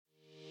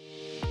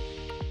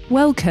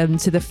Welcome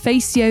to the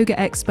Face Yoga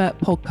Expert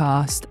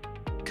podcast.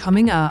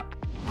 Coming up.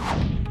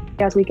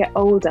 As we get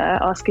older,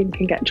 our skin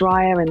can get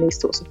drier and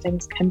these sorts of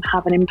things can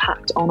have an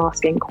impact on our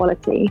skin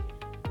quality.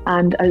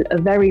 And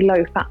a very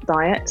low fat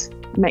diet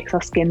makes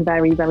our skin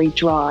very, very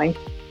dry.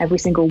 Every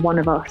single one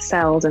of our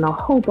cells in our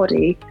whole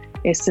body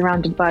is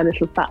surrounded by a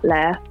little fat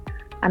layer.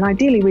 And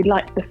ideally, we'd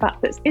like the fat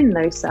that's in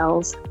those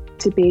cells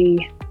to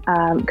be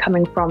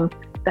coming from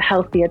the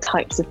healthier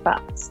types of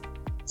fats.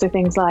 So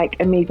things like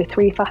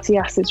omega-3 fatty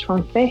acids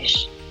from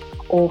fish,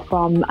 or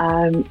from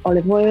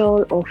olive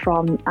oil, or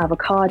from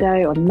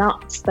avocado or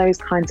nuts, those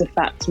kinds of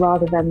fats,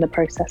 rather than the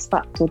processed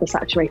fats or the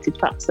saturated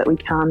fats that we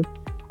can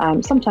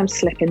sometimes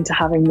slip into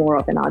having more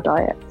of in our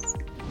diets.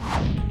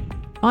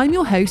 I'm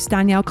your host,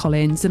 Danielle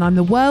Collins, and I'm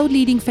the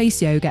world-leading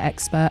face yoga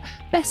expert,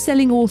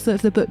 best-selling author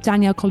of the book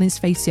Danielle Collins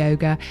Face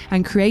Yoga,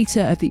 and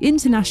creator of the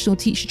international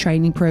teacher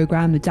training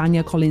program, the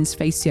Danielle Collins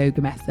Face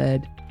Yoga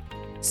Method.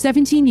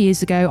 17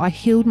 years ago, I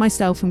healed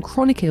myself from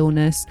chronic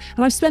illness,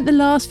 and I've spent the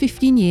last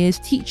 15 years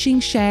teaching,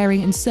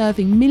 sharing, and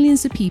serving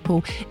millions of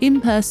people in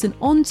person,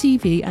 on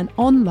TV, and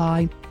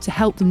online to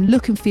help them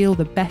look and feel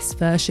the best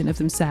version of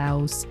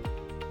themselves.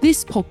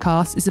 This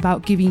podcast is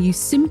about giving you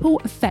simple,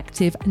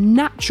 effective, and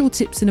natural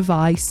tips and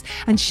advice,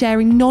 and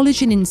sharing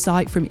knowledge and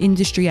insight from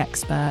industry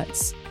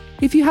experts.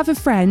 If you have a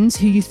friend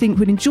who you think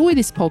would enjoy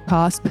this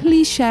podcast,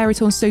 please share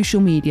it on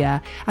social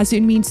media, as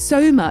it means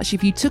so much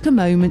if you took a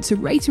moment to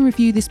rate and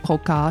review this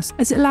podcast,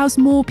 as it allows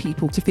more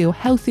people to feel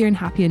healthier and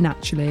happier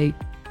naturally.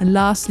 And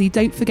lastly,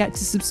 don't forget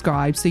to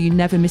subscribe so you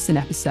never miss an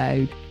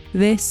episode.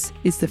 This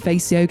is the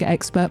Face Yoga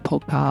Expert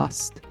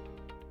podcast.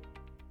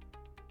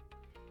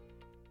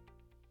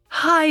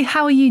 Hi,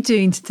 how are you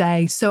doing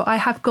today? So I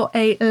have got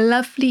a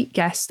lovely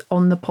guest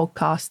on the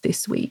podcast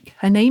this week.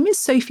 Her name is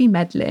Sophie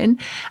Medlin,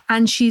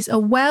 and she's a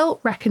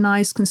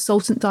well-recognised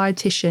consultant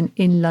dietitian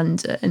in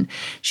London.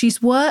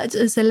 She's worked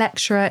as a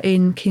lecturer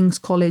in King's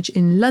College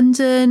in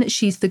London.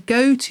 She's the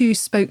go-to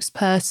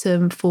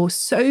spokesperson for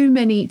so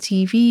many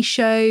TV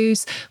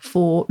shows,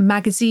 for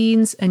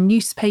magazines and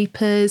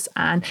newspapers,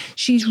 and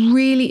she's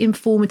really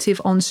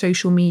informative on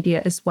social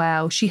media as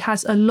well. She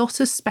has a lot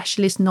of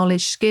specialist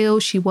knowledge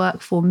skills. She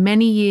worked for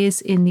many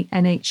years in the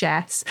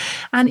NHS.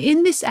 And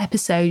in this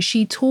episode,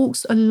 she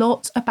talks a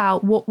lot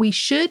about what we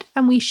should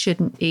and we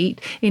shouldn't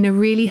eat in a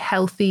really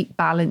healthy,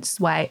 balanced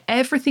way.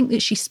 Everything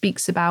that she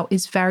speaks about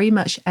is very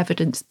much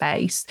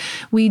evidence-based.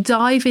 We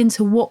dive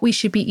into what we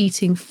should be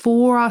eating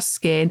for our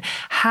skin,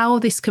 how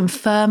this can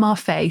firm our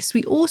face.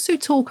 We also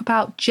talk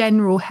about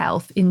general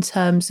health in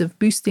terms of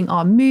boosting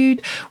our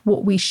mood,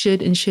 what we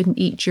should and shouldn't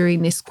eat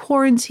during this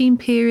quarantine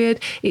period.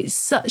 It's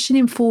such an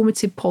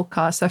informative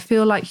podcast. I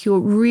feel like you're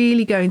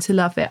really going to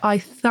love it. I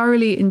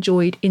thoroughly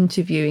enjoyed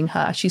interviewing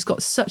her. She's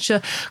got such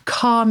a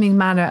calming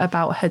manner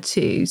about her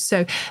too.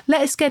 So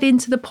let's get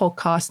into the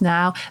podcast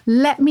now.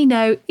 Let me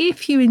know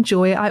if you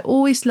enjoy it. I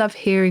always love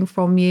hearing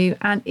from you.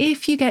 And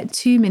if you get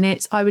 2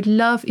 minutes, I would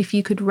love if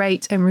you could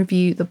rate and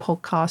review the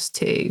podcast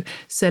too.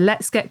 So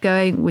let's get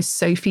going with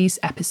Sophie's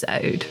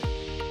episode.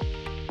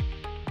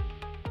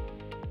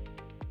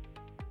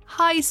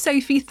 Hi,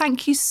 Sophie.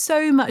 Thank you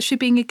so much for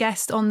being a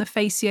guest on the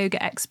Face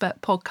Yoga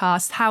Expert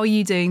podcast. How are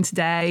you doing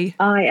today?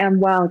 I am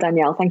well,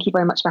 Danielle. Thank you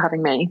very much for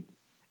having me.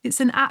 It's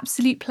an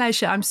absolute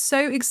pleasure. I'm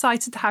so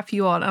excited to have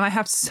you on, and I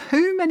have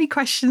so many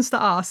questions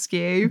to ask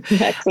you.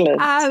 Excellent. And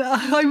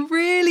I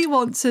really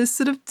want to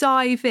sort of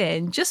dive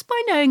in just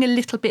by knowing a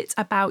little bit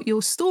about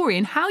your story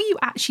and how you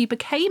actually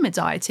became a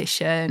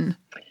dietitian.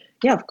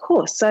 Yeah, of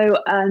course. So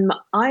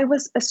I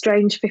was a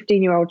strange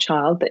 15-year-old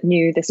child that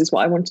knew this is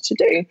what I wanted to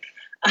do.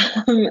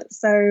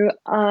 So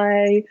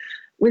I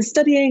was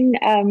studying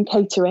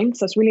catering,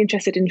 so I was really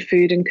interested in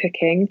food and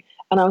cooking,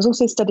 and I was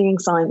also studying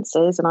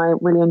sciences, and I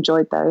really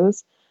enjoyed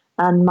those.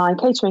 And my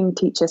catering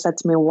teacher said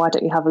to me, well, why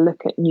don't you have a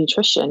look at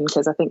nutrition,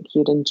 because I think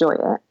you'd enjoy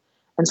it.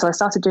 And so I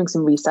started doing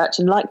some research,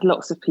 and like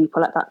lots of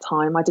people at that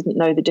time, I didn't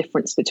know the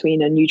difference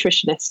between a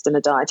nutritionist and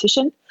a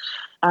dietitian.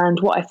 And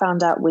what I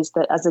found out was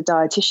that as a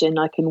dietitian,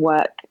 I can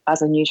work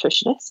as a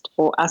nutritionist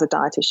or as a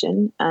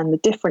dietitian, and the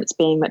difference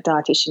being that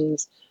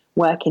dietitians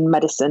work in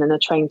medicine and are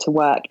trained to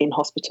work in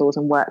hospitals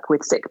and work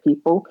with sick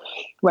people,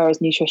 whereas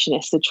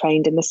nutritionists are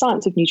trained in the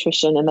science of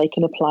nutrition and they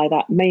can apply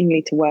that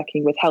mainly to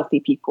working with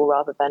healthy people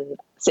rather than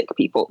sick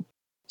people.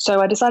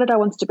 So I decided I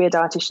wanted to be a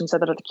dietitian so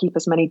that I'd keep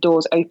as many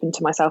doors open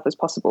to myself as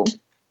possible.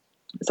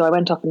 So I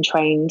went off and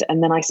trained,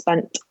 and then I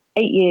spent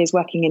 8 years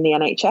working in the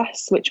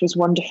NHS, which was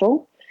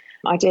wonderful.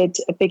 I did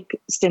a big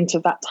stint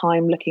of that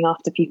time looking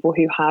after people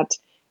who had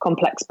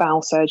complex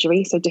bowel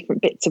surgery. So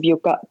different bits of your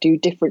gut do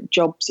different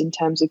jobs in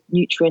terms of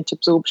nutrient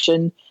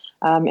absorption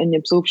and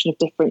absorption of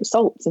different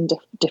salts and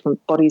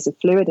different bodies of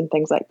fluid and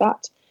things like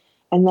that.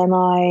 And then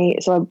I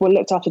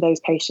looked after those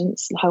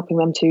patients, helping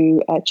them to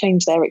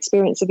change their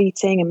experience of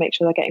eating and make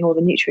sure they're getting all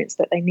the nutrients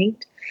that they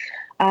need.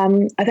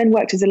 I then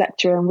worked as a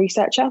lecturer and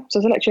researcher. So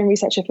I was a lecturer and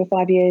researcher for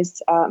 5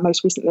 years,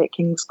 most recently at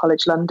King's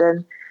College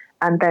London.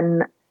 And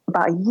then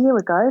about a year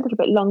ago, a little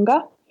bit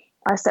longer,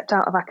 I stepped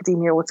out of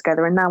academia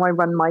altogether, and now I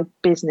run my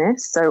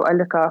business. So I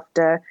look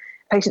after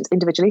patients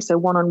individually, so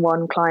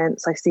one-on-one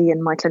clients I see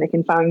in my clinic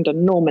in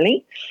Farringdon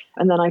normally.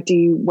 And then I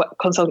do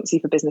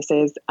consultancy for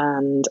businesses,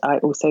 and I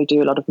also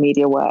do a lot of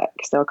media work.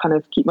 So I kind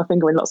of keep my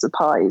finger in lots of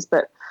pies.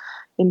 But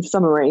in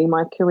summary,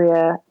 my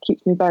career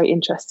keeps me very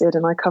interested,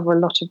 and I cover a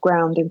lot of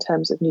ground in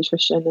terms of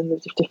nutrition and the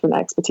different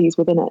expertise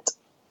within it.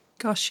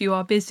 Gosh, you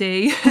are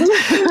busy.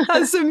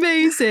 That's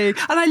amazing.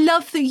 And I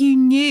love that you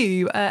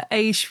knew at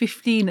age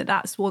 15 that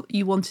that's what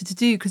you wanted to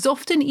do. Because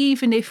often,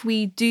 even if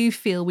we do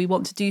feel we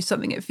want to do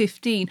something at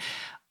 15,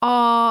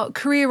 our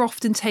career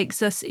often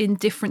takes us in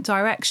different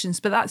directions.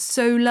 But that's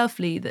so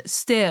lovely that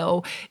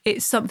still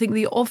it's something that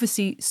you're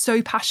obviously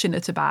so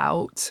passionate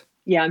about.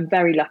 Yeah, I'm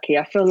very lucky.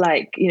 I feel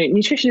like,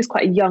 nutrition is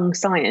quite a young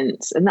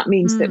science, and that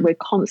means that we're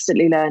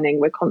constantly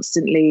learning. We're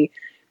constantly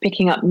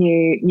picking up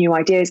new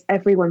ideas.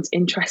 Everyone's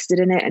interested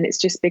in it, and it's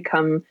just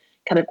become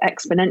kind of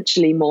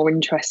exponentially more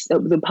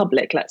interested. The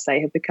public, let's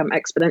say, have become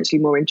exponentially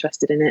more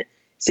interested in it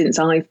since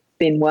I've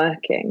been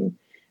working.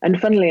 And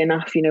funnily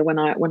enough, when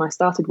I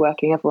started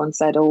working, everyone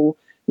said, "Oh,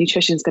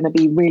 nutrition's going to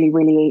be really,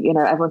 really,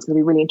 everyone's going to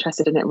be really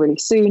interested in it really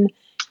soon."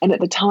 And at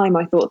the time,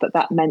 I thought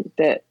that meant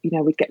that,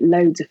 we'd get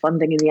loads of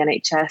funding in the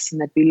NHS, and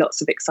there'd be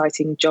lots of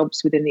exciting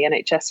jobs within the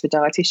NHS for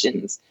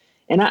dietitians.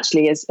 And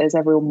actually, as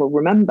everyone will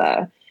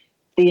remember,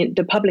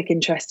 the public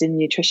interest in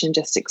nutrition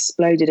just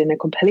exploded in a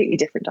completely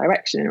different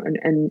direction,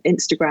 and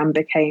Instagram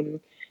became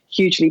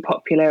hugely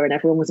popular, and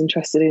everyone was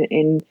interested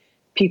in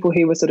people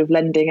who were sort of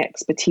lending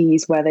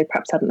expertise where they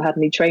perhaps hadn't had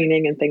any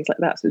training and things like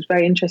that. So it was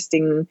very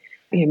interesting.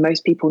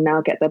 Most people now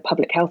get their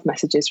public health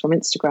messages from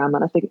Instagram,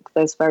 and I think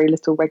there's very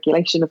little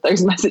regulation of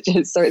those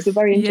messages. So it's a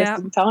very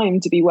interesting time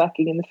to be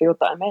working in the field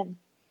that I'm in.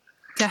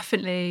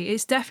 Definitely.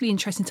 It's definitely an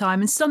interesting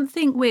time. And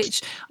something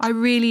which I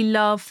really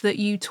love that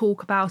you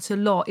talk about a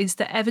lot is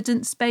the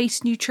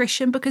evidence-based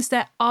nutrition, because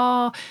there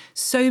are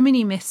so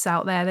many myths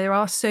out there. There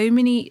are so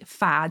many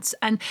fads,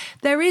 and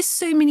there is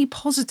so many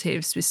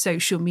positives with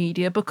social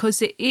media because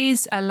it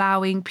is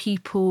allowing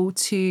people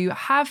to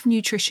have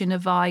nutrition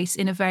advice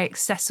in a very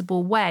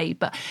accessible way.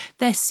 But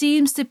there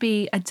seems to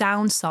be a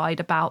downside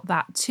about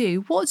that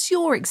too. What's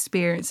your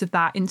experience of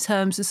that in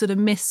terms of sort of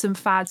myths and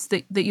fads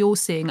that you're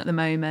seeing at the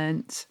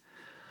moment?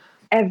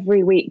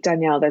 Every week,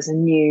 Danielle, there's a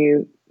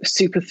new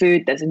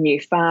superfood, there's a new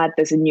fad,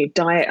 there's a new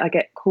diet. I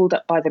get called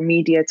up by the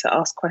media to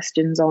answer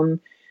questions on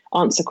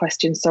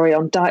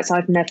diets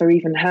I've never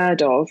even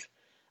heard of.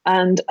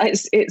 And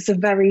it's a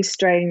very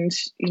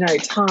strange,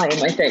 time,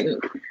 I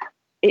think.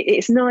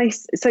 It's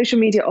nice. Social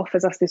media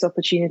offers us this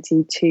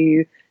opportunity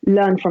to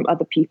learn from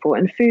other people.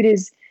 And food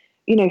is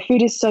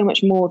so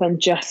much more than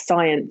just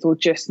science or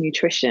just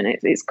nutrition.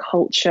 It's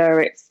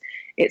culture,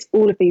 it's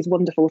all of these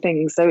wonderful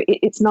things. So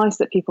it's nice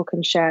that people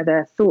can share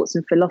their thoughts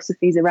and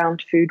philosophies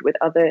around food with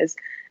others,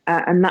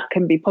 and that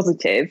can be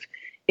positive.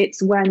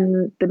 It's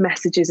when the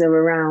messages are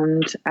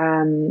around,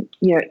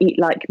 eat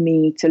like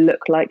me to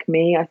look like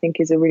me, I think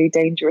is a really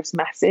dangerous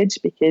message,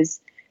 because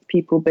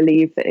people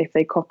believe that if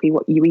they copy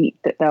what you eat,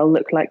 that they'll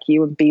look like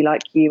you and be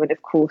like you. And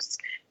of course,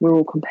 we're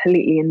all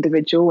completely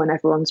individual, and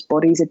everyone's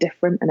bodies are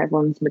different and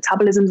everyone's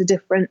metabolisms are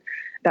different.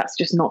 That's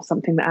just not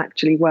something that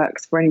actually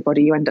works for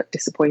anybody. You end up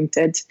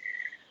disappointed.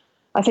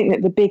 I think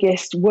that the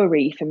biggest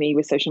worry for me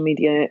with social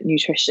media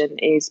nutrition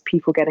is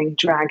people getting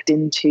dragged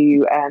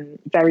into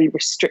very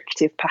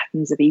restrictive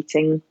patterns of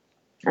eating.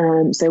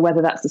 So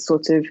whether that's the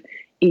sort of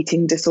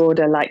eating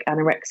disorder like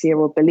anorexia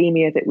or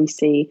bulimia that we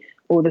see,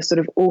 or the sort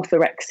of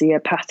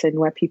orthorexia pattern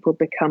where people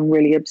become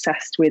really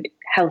obsessed with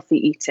healthy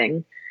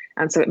eating.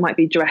 And so it might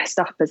be dressed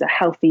up as a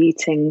healthy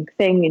eating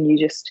thing, and you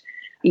just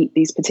eat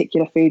these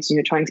particular foods and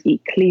you're trying to eat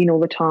clean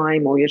all the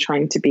time, or you're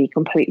trying to be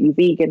completely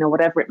vegan or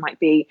whatever it might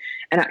be.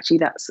 And actually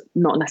that's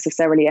not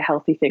necessarily a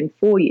healthy thing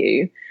for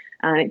you.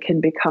 And it can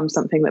become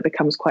something that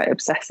becomes quite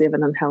obsessive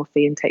and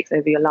unhealthy and takes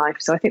over your life.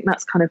 So I think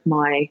that's kind of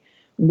my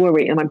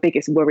worry, and my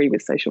biggest worry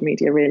with social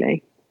media,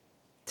 really.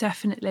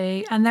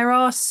 Definitely. And there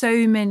are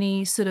so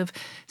many sort of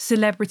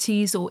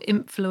celebrities or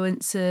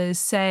influencers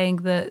saying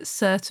that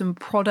certain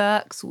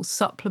products or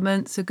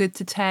supplements are good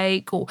to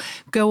take or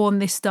go on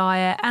this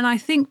diet. And I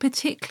think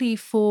particularly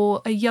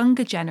for a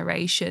younger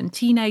generation,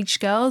 teenage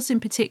girls in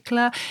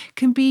particular,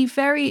 can be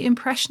very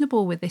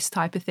impressionable with this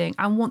type of thing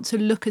and want to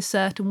look a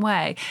certain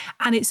way.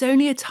 And it's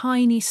only a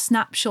tiny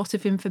snapshot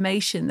of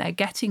information they're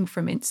getting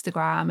from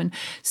Instagram. And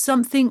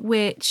something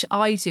which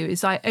I do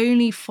is I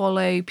only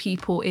follow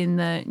people in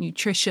the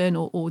nutrition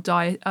or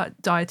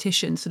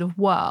dietitian sort of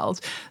world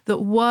that,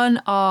 one,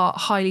 are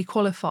highly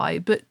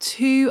qualified, but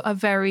two, are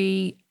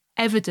very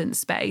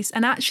evidence-based,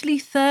 and actually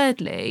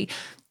thirdly,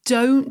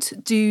 don't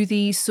do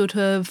these sort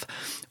of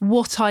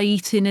what I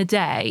eat in a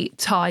day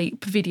type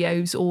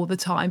videos all the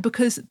time,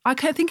 because I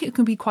think it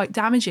can be quite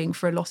damaging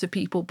for a lot of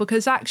people,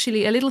 because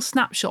actually a little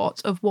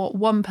snapshot of what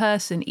one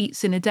person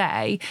eats in a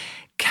day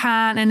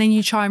can, and then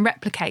you try and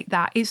replicate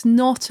that. It's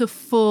not a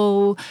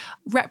full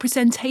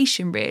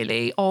representation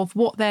really of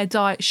what their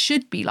diet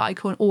should be like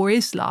or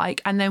is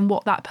like, and then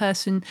what that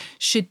person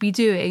should be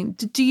doing.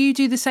 Do you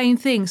do the same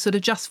thing, sort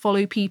of just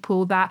follow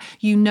people that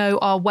you know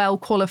are well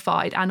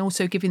qualified and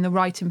also giving the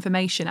right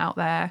information out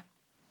there?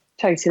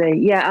 Totally.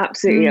 Yeah,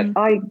 absolutely.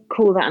 I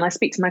call that, and I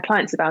speak to my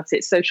clients about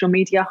it, social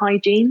media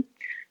hygiene.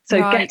 So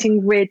Right.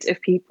 getting rid of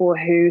people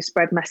who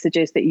spread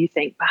messages that you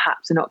think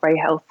perhaps are not very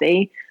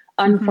healthy,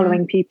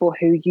 unfollowing people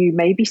who you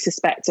maybe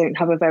suspect don't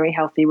have a very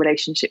healthy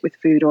relationship with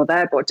food or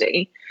their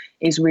body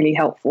is really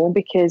helpful,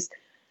 because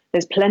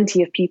there's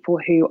plenty of people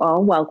who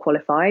are well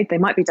qualified. They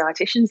might be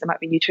dietitians, they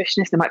might be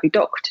nutritionists, they might be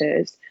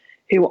doctors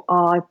who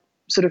are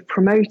sort of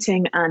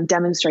promoting and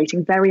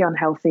demonstrating very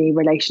unhealthy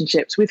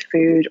relationships with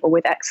food or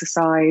with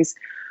exercise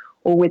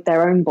or with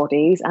their own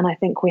bodies. And I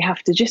think we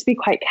have to just be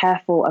quite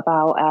careful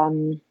about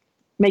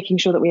making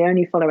sure that we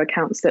only follow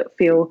accounts that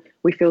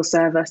we feel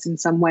serve us in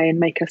some way and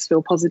make us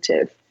feel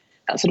positive.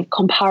 That sort of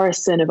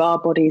comparison of our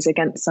bodies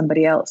against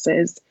somebody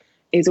else's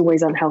is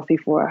always unhealthy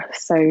for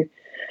us. So,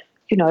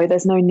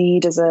 there's no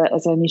need as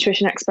a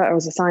nutrition expert or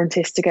as a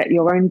scientist to get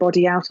your own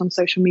body out on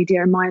social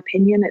media. In my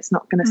opinion, it's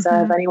not going to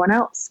serve anyone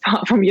else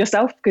apart from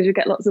yourself, because you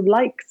get lots of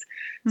likes.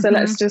 So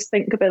let's just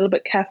think a little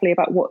bit carefully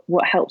about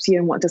what helps you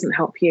and what doesn't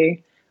help you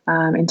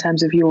in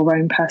terms of your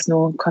own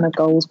personal kind of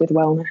goals with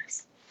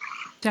wellness.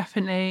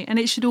 Definitely. And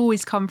it should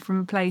always come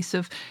from a place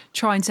of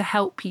trying to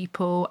help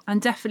people,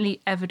 and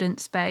definitely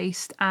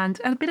evidence-based and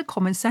a bit of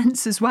common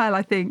sense as well,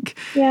 I think.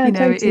 Yeah,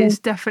 totally. It is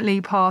definitely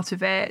part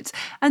of it.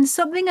 And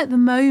something at the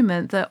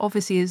moment that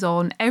obviously is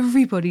on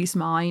everybody's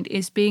mind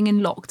is being in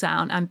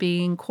lockdown and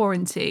being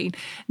quarantined.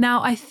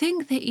 Now, I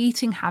think the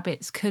eating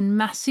habits can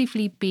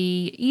massively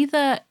be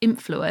either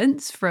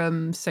influenced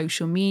from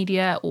social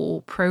media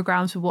or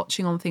programs we're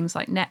watching on things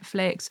like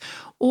Netflix,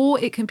 or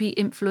it can be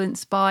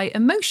influenced by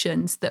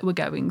emotions that we're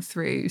going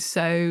through.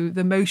 So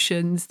the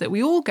emotions that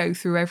we all go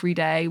through every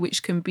day,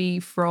 which can be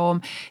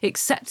from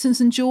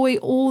acceptance and joy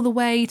all the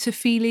way to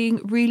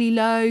feeling really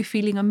low,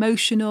 feeling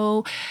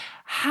emotional.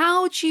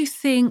 How do you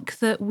think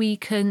that we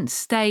can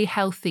stay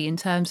healthy in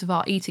terms of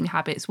our eating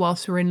habits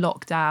whilst we're in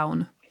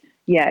lockdown?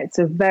 Yeah, it's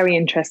a very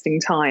interesting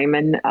time.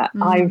 And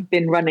I've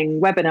been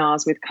running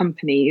webinars with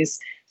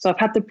companies. So I've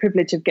had the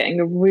privilege of getting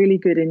a really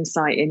good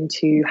insight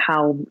into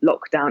how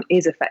lockdown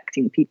is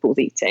affecting people's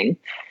eating.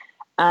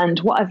 And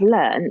what I've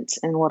learned,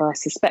 and what I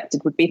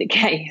suspected would be the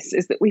case,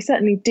 is that we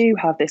certainly do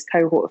have this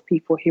cohort of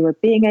people who are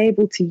being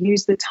able to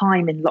use the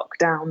time in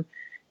lockdown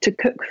to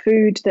cook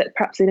food that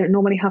perhaps they don't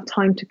normally have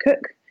time to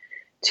cook,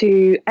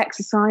 to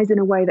exercise in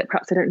a way that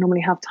perhaps they don't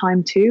normally have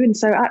time to. And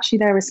so actually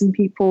there are some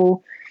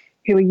people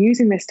who are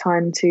using this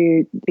time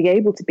to be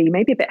able to be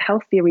maybe a bit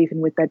healthier even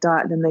with their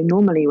diet than they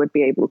normally would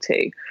be able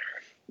to.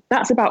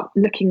 That's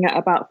looking like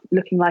about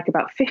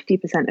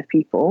 50% of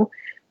people.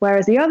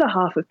 Whereas the other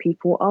half of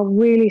people are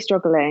really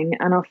struggling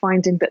and are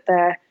finding that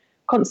they're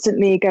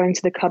constantly going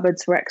to the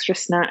cupboards for extra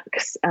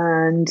snacks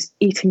and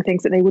eating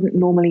things that they wouldn't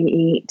normally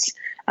eat,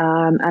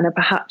 and are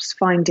perhaps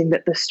finding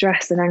that the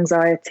stress and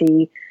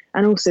anxiety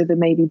and also the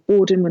maybe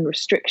boredom and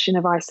restriction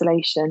of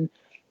isolation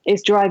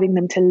is driving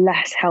them to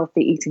less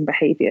healthy eating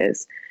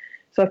behaviours.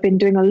 So I've been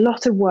doing a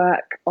lot of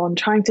work on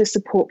trying to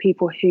support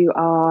people who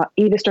are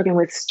either struggling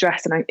with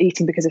stress and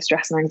eating because of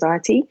stress and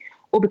anxiety,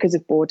 or because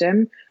of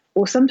boredom.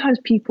 Or sometimes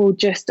people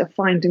just are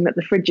finding that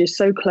the fridge is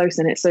so close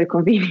and it's so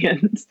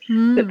convenient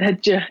that they're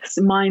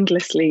just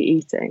mindlessly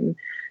eating.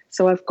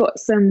 So I've got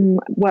some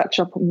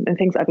workshop and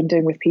things that I've been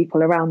doing with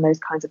people around those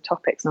kinds of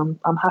topics. And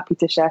I'm happy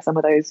to share some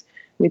of those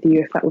with you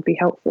if that would be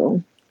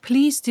helpful.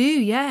 Please do,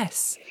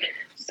 yes.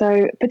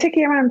 So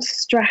particularly around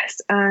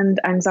stress and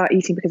anxiety,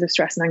 eating because of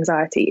stress and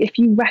anxiety, if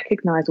you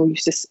recognise or you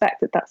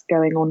suspect that that's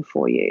going on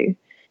for you,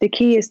 the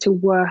key is to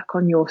work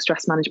on your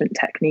stress management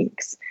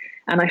techniques.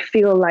 And I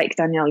feel like,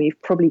 Danielle, you've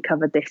probably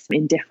covered this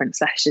in different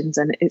sessions,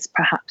 and it's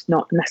perhaps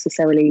not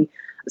necessarily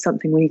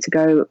something we need to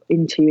go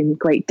into in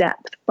great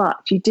depth, but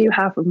you do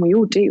have, and we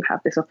all do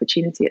have, this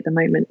opportunity at the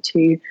moment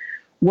to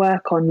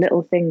work on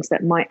little things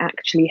that might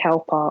actually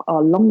help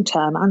our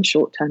long-term and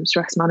short-term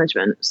stress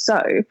management.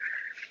 So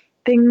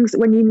things,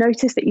 when you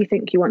notice that you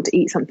think you want to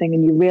eat something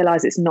and you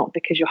realize it's not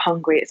because you're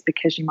hungry, it's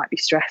because you might be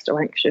stressed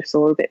or anxious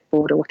or a bit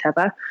bored or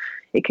whatever,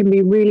 it can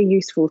be really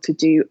useful to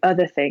do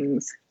other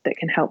things that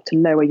can help to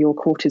lower your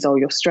cortisol,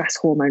 your stress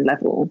hormone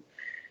level.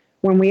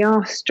 When we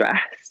are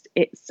stressed,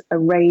 it's a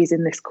raise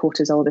in this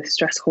cortisol, this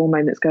stress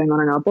hormone that's going on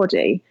in our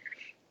body,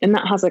 and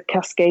that has a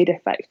cascade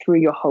effect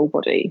through your whole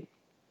body.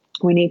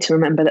 We need to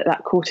remember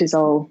that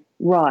cortisol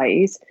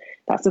rise,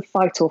 that's a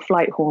fight or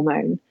flight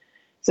hormone.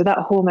 So that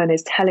hormone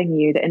is telling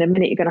you that in a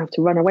minute you're going to have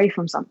to run away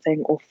from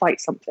something or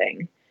fight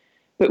something.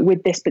 But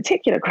with this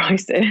particular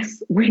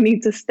crisis, we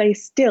need to stay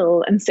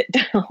still and sit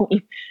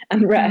down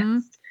and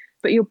rest.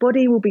 But your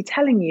body will be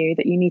telling you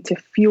that you need to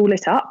fuel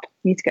it up.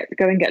 You need to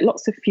go and get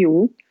lots of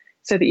fuel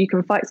so that you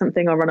can fight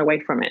something or run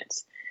away from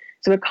it.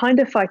 So we're kind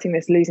of fighting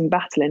this losing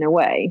battle in a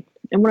way.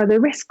 And one of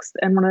the risks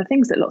and one of the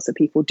things that lots of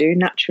people do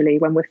naturally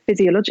when we're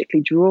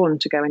physiologically drawn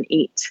to go and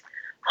eat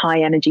high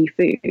energy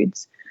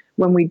foods,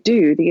 when we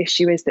do, the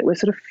issue is that we're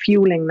sort of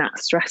fueling that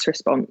stress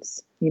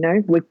response.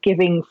 We're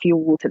giving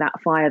fuel to that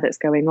fire that's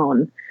going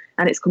on,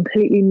 and it's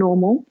completely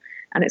normal.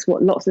 And it's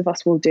what lots of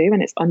us will do.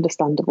 And it's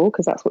understandable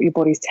because that's what your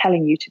body's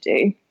telling you to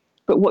do.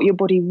 But what your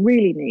body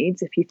really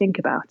needs, if you think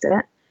about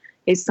it,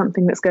 is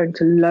something that's going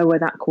to lower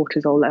that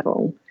cortisol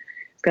level.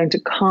 It's going to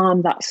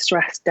calm that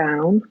stress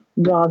down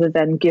rather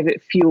than give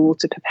it fuel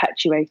to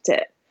perpetuate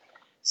it.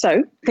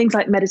 So things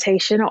like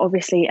meditation are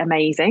obviously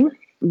amazing,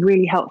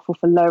 really helpful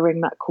for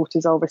lowering that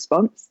cortisol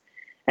response.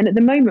 And at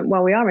the moment,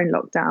 while we are in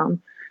lockdown,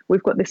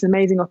 we've got this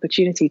amazing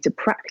opportunity to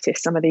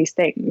practice some of these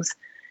things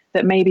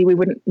that maybe we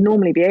wouldn't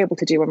normally be able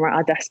to do when we're at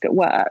our desk at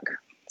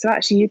work. So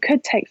actually, you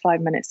could take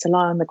 5 minutes to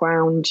lie on the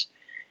ground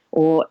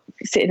or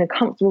sit in a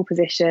comfortable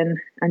position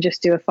and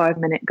just do a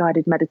 5-minute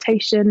guided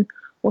meditation,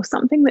 or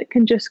something that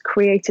can just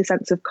create a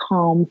sense of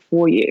calm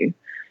for you.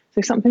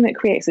 So something that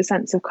creates a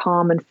sense of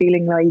calm and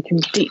feeling where you can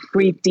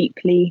breathe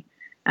deeply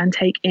and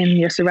take in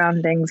your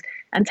surroundings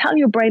and tell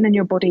your brain and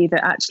your body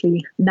that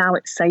actually now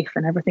it's safe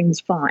and everything's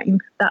fine.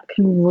 That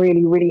can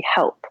really, really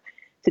help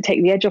to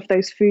take the edge off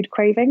those food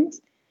cravings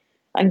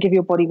and give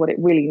your body what it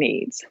really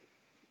needs.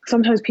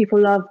 Sometimes people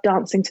love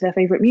dancing to their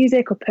favorite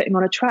music or putting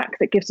on a track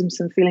that gives them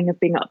some feeling of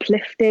being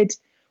uplifted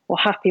or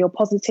happy or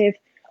positive,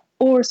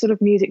 or a sort of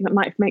music that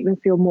might make them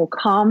feel more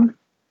calm.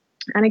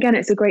 And again,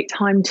 it's a great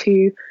time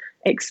to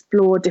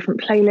explore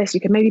different playlists. You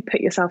can maybe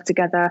put yourself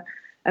together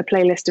a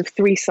playlist of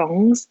 3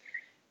 songs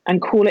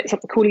and call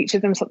each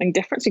of them something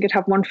different. So you could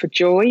have one for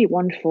joy,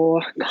 one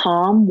for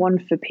calm,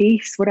 one for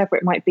peace, whatever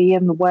it might be,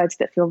 and the words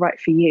that feel right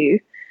for you.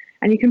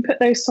 And you can put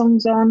those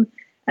songs on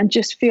and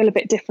just feel a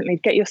bit differently,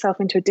 get yourself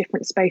into a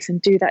different space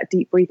and do that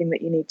deep breathing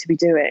that you need to be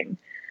doing.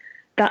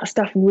 That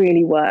stuff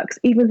really works.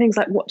 Even things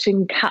like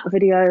watching cat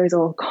videos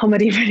or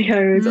comedy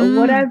videos or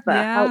whatever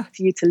helps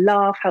you to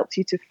laugh, helps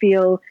you to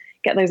feel,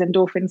 get those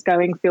endorphins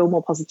going, feel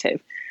more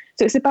positive.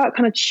 So it's about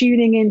kind of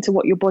tuning into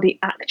what your body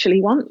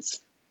actually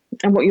wants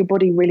and what your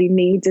body really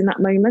needs in that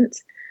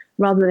moment,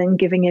 rather than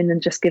giving in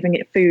and just giving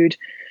it food,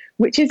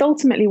 which is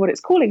ultimately what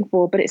it's calling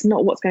for, but it's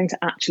not what's going to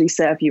actually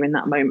serve you in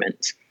that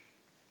moment.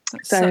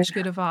 That's such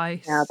good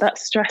advice. Yeah, that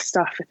stress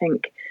stuff, I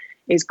think,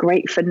 is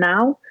great for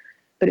now,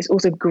 but it's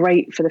also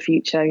great for the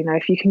future. You know,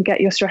 if you can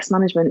get your stress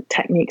management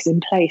techniques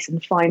in place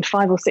and find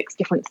 5 or 6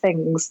 different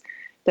things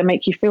that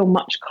make you feel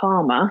much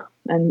calmer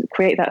and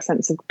create that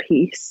sense of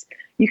peace,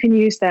 you can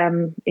use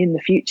them in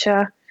the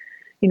future.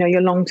 You know,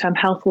 your long-term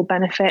health will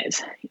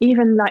benefit.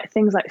 Even like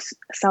things like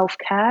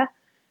self-care.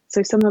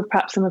 So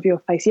perhaps some of your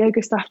face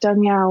yoga stuff,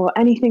 Danielle, or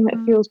anything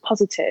that feels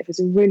positive is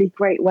a really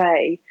great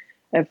way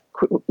of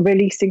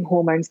releasing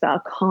hormones that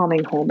are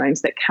calming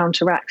hormones that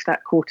counteract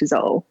that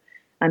cortisol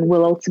and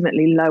will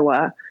ultimately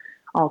lower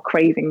our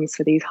cravings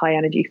for these high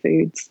energy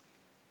foods.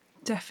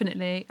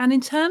 Definitely. And in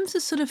terms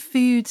of sort of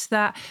foods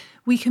that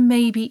we can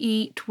maybe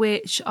eat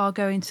which are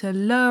going to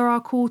lower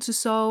our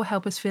cortisol,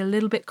 help us feel a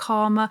little bit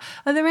calmer,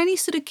 are there any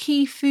sort of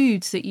key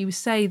foods that you would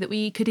say that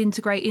we could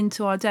integrate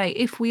into our day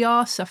if we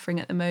are suffering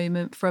at the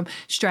moment from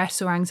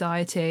stress or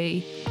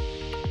anxiety?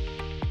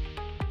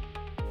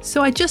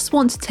 So I just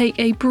want to take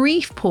a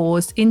brief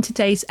pause in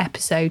today's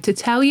episode to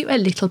tell you a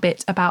little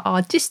bit about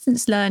our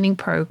distance learning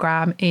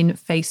program in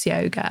face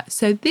yoga.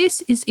 So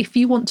this is if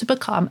you want to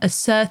become a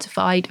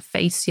certified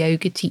face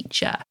yoga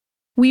teacher.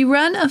 We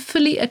run a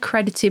fully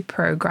accredited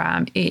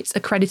program. It's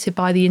accredited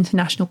by the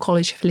International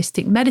College of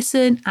Holistic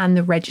Medicine and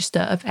the Register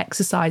of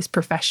Exercise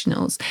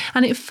Professionals.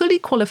 And it fully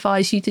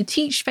qualifies you to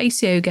teach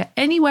face yoga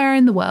anywhere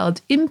in the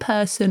world, in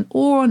person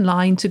or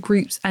online, to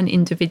groups and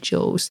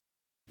individuals.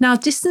 Now,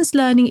 distance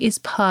learning is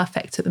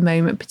perfect at the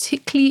moment,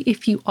 particularly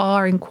if you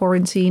are in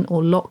quarantine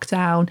or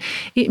lockdown.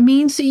 It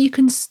means that you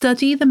can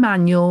study the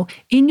manual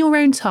in your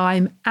own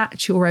time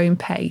at your own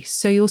pace.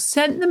 So you'll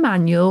send the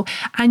manual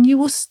and you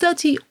will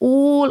study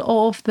all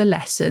of the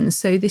lessons.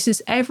 So this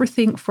is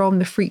everything from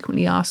the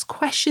frequently asked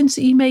questions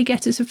that you may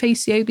get as a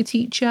face yoga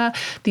teacher,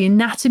 the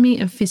anatomy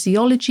and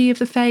physiology of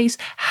the face,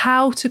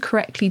 how to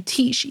correctly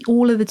teach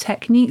all of the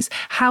techniques,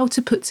 how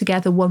to put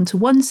together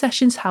one-to-one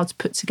sessions, how to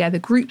put together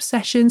group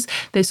sessions.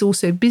 There's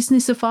also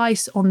business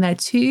advice on there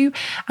too.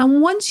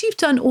 And once you've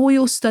done all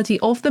your study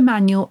of the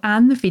manual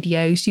and the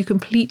videos, you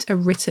complete a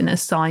written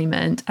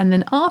assignment. And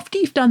then after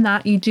you've done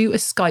that, you do a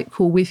Skype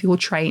call with your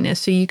trainer.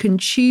 So you can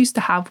choose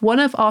to have one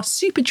of our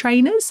super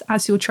trainers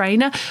as your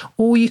trainer,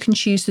 or you can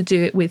choose to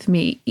do it with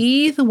me.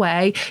 Either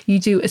way, you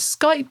do a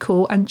Skype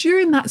call, and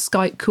during that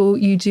Skype call,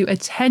 you do a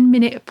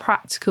 10-minute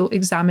practical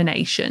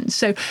examination.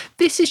 So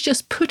this is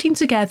just putting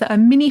together a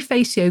mini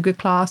face yoga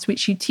class,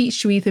 which you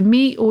teach to either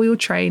me or your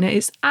trainer.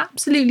 It's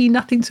absolutely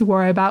nothing to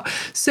worry about.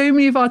 So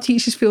many of our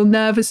teachers feel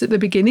nervous at the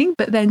beginning,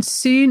 but then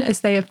soon as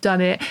they have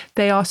done it,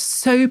 they are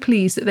so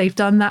pleased that they've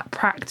done that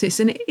practice.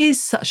 And it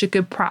is such a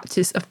good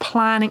practice of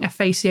planning a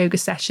face yoga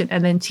session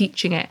and then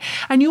teaching it.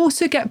 And you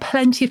also get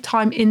plenty of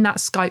time in that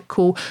Skype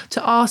call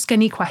to ask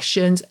any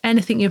questions,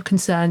 anything you're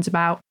concerned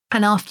about.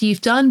 And after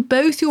you've done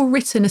both your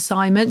written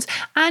assignments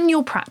and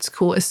your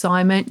practical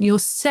assignment, you're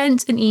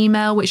sent an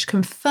email which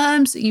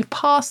confirms that you've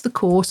passed the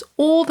course,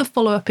 all the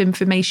follow-up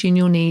information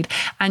you'll need,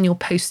 and you're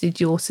posted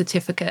your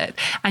certificate.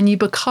 And you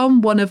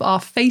become one of our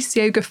Face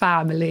Yoga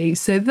family.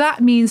 So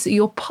that means that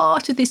you're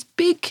part of this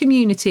big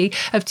community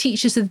of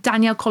teachers of the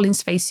Danielle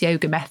Collins Face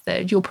Yoga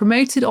method. You're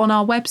promoted on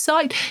our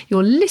website.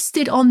 You're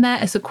listed on there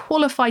as a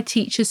qualified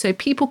teacher so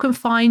people can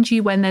find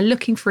you when they're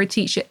looking for a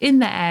teacher in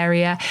their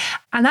area.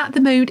 And at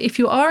the moment, if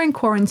you are in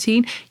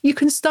quarantine, you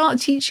can start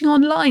teaching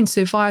online,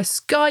 so via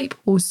Skype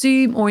or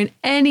Zoom or in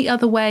any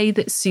other way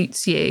that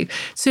suits you.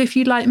 So if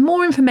you'd like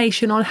more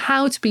information on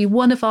how to be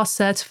one of our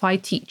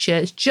certified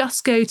teachers,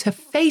 just go to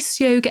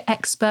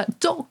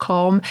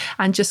faceyogaexpert.com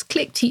and just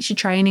click teacher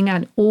training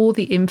and all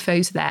the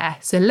info's there.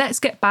 So let's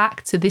get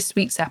back to this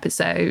week's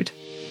episode.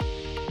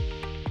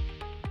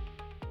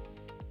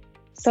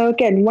 So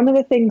again, one of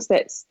the things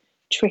that's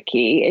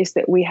tricky is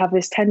that we have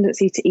this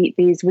tendency to eat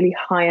these really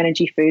high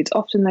energy foods.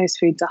 Often those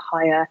foods are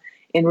higher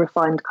in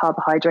refined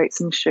carbohydrates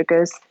and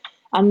sugars.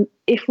 And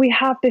if we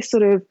have this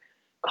sort of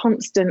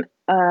constant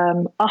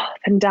up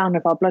and down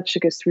of our blood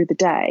sugars through the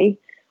day,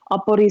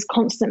 our body's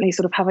constantly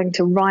sort of having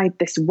to ride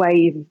this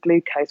wave of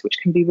glucose, which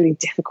can be really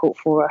difficult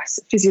for us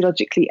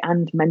physiologically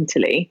and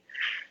mentally.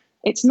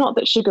 It's not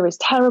that sugar is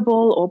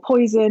terrible or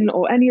poison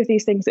or any of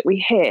these things that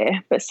we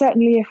hear, but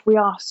certainly if we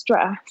are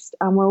stressed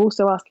and we're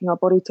also asking our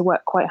body to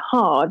work quite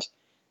hard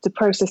to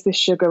process this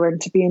sugar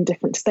and to be in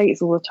different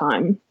states all the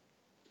time,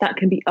 that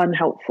can be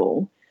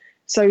unhelpful.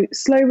 So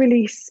slow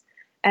release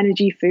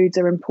energy foods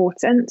are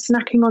important.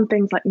 Snacking on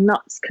things like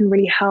nuts can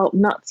really help.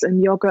 Nuts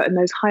and yogurt and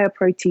those higher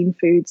protein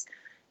foods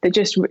that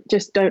just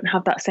don't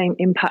have that same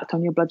impact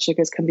on your blood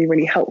sugars can be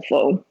really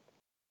helpful.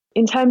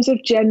 In terms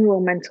of general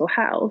mental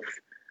health,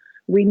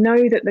 we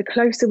know that the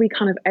closer we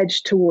kind of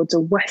edge towards a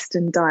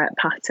Western diet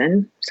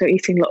pattern, so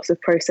eating lots of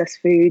processed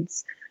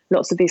foods,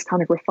 lots of these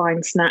kind of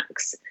refined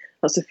snacks,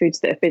 lots of foods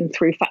that have been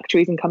through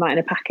factories and come out in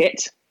a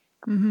packet,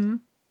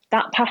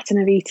 that pattern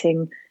of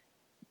eating,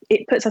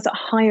 it puts us at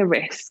higher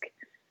risk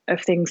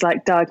of things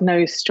like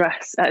diagnosed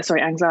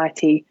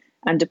anxiety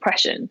and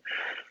depression.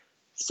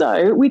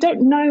 So we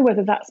don't know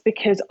whether that's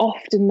because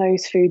often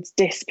those foods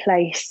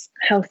displace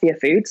healthier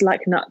foods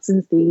like nuts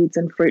and seeds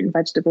and fruit and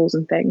vegetables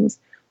and things,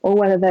 or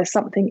whether there's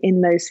something in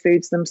those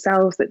foods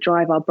themselves that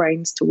drive our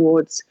brains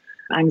towards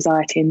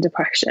anxiety and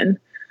depression.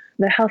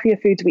 The healthier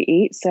foods we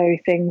eat, so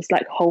things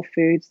like whole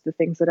foods, the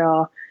things that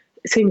are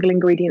single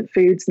ingredient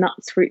foods,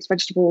 nuts, fruits,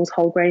 vegetables,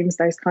 whole grains,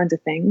 those kinds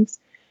of things,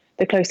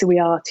 the closer we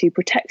are to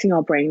protecting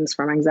our brains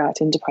from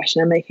anxiety and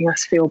depression and making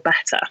us feel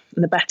better,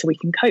 and the better we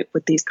can cope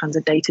with these kinds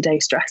of day-to-day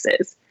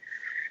stresses.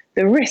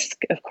 The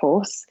risk, of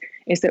course,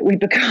 is that we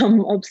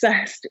become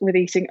obsessed with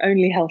eating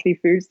only healthy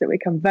foods, that we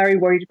become very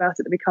worried about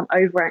it, that we become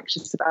over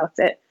anxious about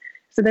it.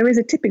 So there is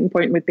a tipping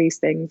point with these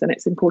things, and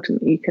it's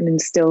important that you can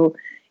still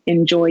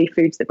enjoy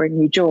foods that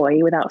bring you joy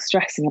without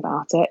stressing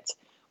about it,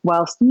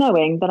 whilst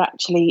knowing that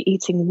actually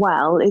eating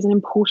well is an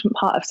important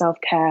part of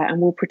self-care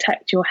and will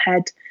protect your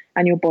head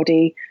and your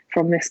body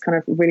from this kind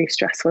of really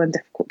stressful and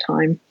difficult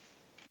time.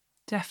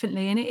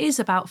 Definitely. And it is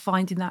about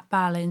finding that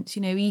balance,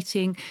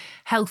 eating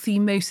healthy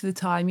most of the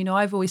time.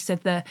 I've always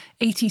said the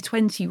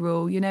 80-20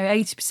 rule,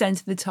 80%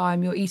 of the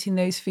time you're eating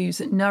those foods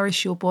that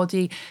nourish your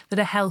body, that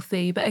are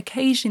healthy. But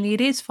occasionally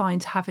it is fine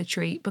to have a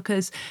treat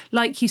because,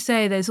 like you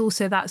say, there's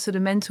also that sort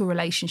of mental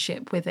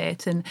relationship with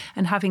it and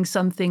having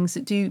some things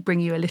that do bring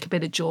you a little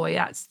bit of joy.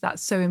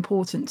 That's so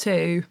important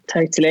too.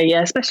 Totally.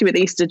 Yeah. Especially with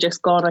Easter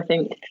just gone, I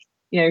think,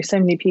 so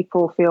many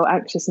people feel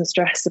anxious and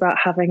stressed about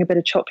having a bit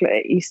of chocolate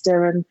at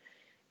Easter, and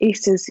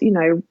Easter's,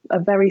 a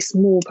very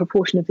small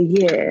proportion of the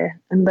year,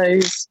 and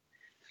those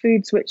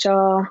foods which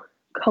are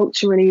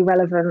culturally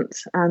relevant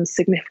and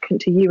significant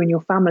to you and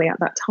your family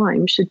at that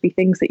time should be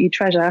things that you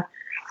treasure,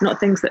 not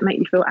things that make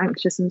you feel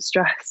anxious and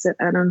stressed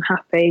and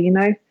unhappy.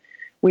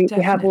 We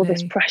have all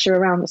this pressure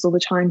around us all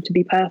the time to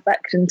be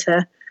perfect and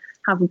to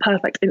have a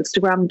perfect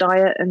Instagram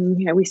diet, and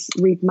we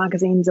read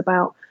magazines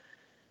about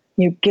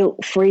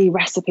guilt-free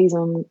recipes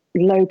on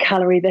low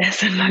calorie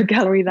this and low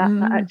calorie that.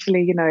 That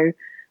actually,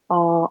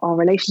 our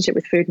relationship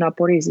with food and our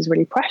bodies is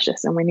really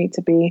precious, and we need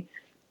to be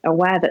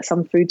aware that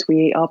some foods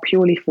we eat are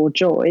purely for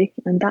joy,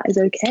 and that is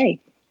okay.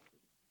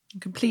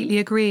 Completely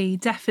agree,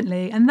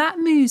 definitely. And that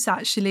moves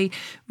actually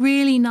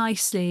really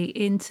nicely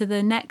into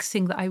the next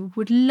thing that I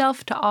would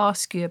love to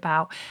ask you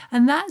about.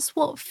 And that's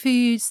what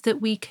foods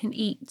that we can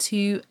eat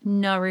to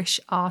nourish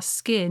our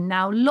skin.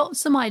 Now,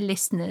 lots of my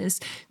listeners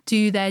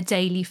do their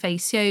daily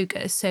face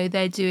yoga. So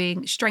they're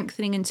doing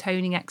strengthening and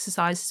toning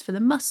exercises for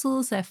the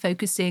muscles. They're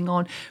focusing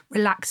on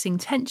relaxing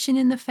tension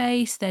in the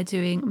face. They're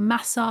doing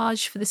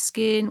massage for the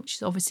skin, which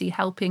is obviously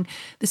helping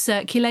the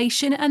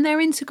circulation. And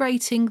they're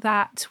integrating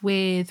that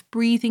with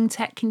breathing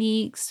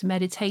techniques,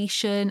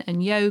 meditation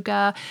and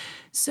yoga.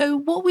 So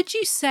what would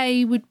you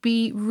say would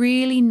be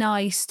really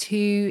nice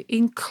to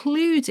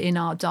include in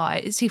our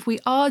diets if we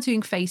are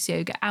doing face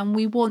yoga and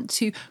we want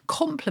to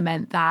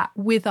complement that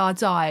with our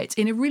diet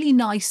in a really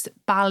nice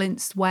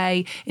balanced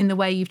way, in the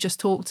way you've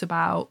just talked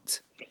about?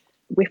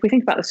 if we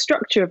think about the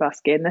structure of our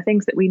skin, the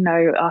things that we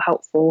know are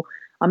helpful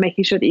are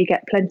making sure that you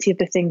get plenty of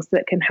the things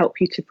that can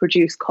help you to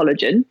produce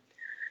collagen.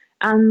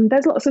 And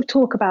there's lots of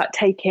talk about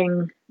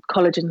taking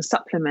collagen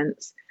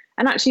supplements.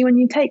 And actually, when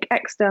you take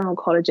external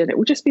collagen, it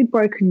will just be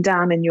broken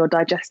down in your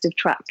digestive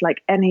tract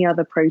like any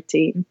other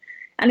protein.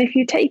 And if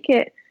you take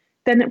it,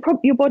 then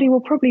your body will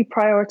probably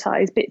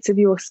prioritize bits of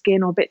your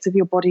skin or bits of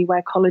your body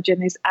where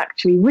collagen is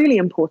actually really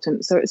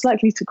important. So it's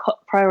likely to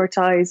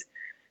prioritize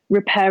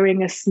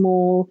repairing a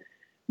small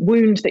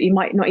wound that you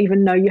might not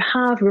even know you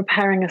have,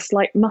 repairing a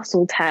slight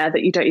muscle tear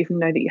that you don't even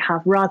know that you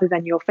have, rather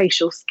than your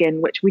facial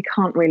skin, which we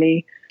can't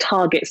really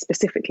target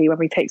specifically when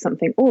we take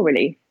something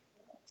orally.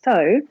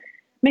 So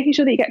making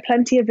sure that you get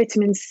plenty of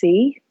vitamin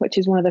C, which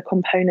is one of the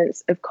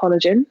components of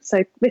collagen.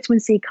 So vitamin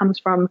C comes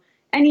from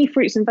any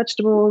fruits and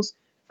vegetables,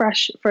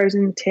 fresh,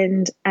 frozen,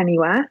 tinned,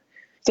 anywhere.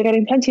 So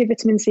getting plenty of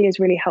vitamin C is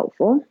really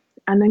helpful.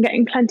 And then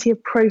getting plenty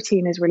of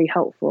protein is really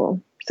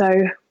helpful. So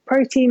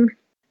protein,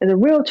 there's a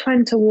real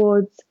trend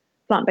towards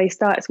plant-based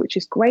diets, which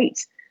is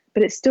great,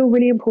 but it's still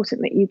really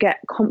important that you get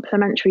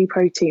complementary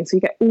protein. So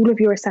you get all of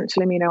your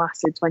essential amino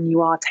acids when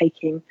you are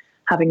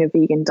having a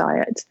vegan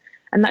diet.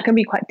 And that can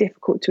be quite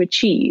difficult to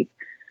achieve.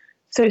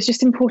 So it's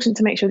just important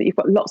to make sure that you've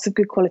got lots of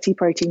good quality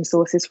protein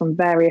sources from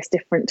various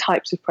different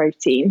types of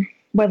protein.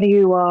 Whether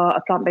you are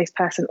a plant-based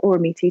person or a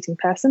meat-eating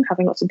person,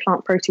 having lots of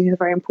plant protein is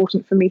very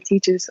important for meat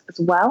eaters as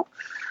well.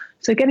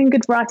 So getting a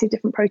good variety of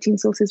different protein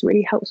sources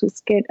really helps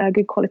with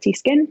good quality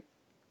skin.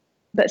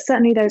 But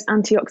certainly those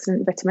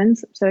antioxidant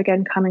vitamins, so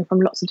again, coming from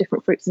lots of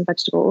different fruits and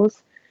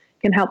vegetables,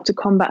 can help to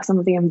combat some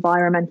of the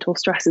environmental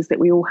stresses that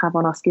we all have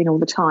on our skin all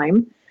the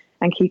time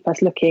and keep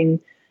us looking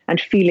and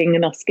feeling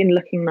and our skin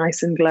looking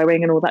nice and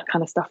glowing and all that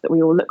kind of stuff that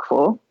we all look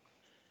for.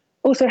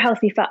 Also,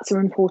 healthy fats are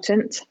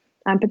important.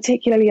 And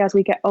particularly as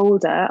we get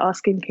older, our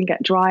skin can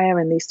get drier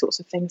and these sorts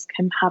of things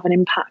can have an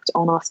impact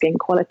on our skin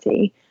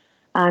quality.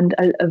 And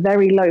a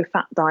very low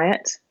fat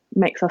diet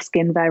makes our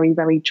skin very,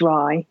 very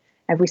dry.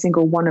 Every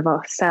single one of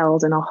our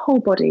cells in our whole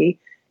body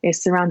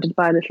is surrounded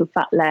by a little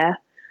fat layer.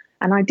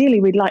 And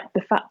ideally, we'd like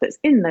the fat that's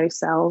in those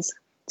cells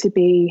to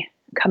be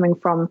coming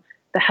from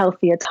the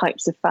healthier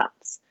types of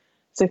fats.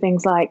 So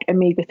things like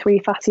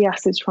omega-3 fatty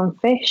acids from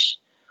fish,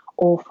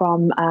 or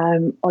from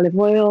olive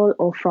oil,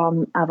 or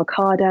from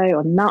avocado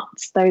or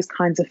nuts, those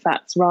kinds of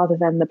fats, rather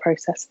than the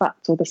processed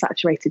fats or the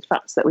saturated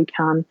fats that we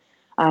can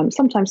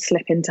sometimes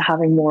slip into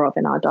having more of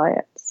in our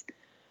diets.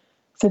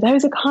 So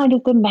those are kind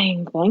of the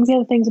main things. The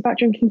other things about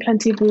drinking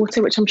plenty of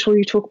water, which I'm sure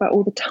you talk about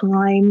all the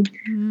time,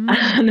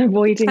 and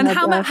avoiding. And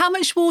how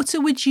much water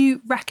would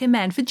you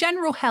recommend for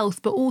general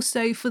health, but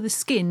also for the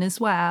skin as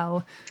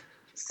well?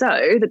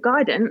 So the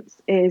guidance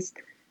is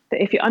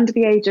that if you're under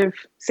the age of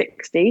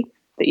 60,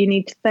 that you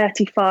need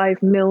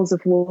 35 mils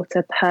of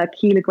water per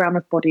kilogram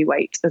of body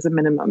weight as a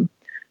minimum.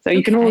 So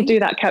you can all do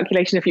that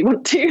calculation if you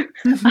want to.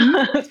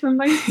 Mm-hmm. For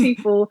most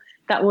people,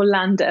 that will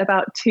land at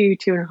about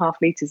 2.5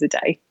 litres a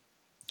day.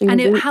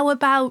 And how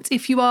about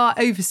if you are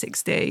over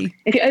 60?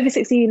 If you're over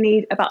 60, you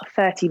need about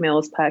 30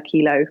 mils per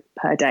kilo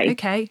per day.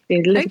 Okay. You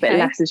need a little bit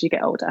less as you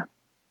get older.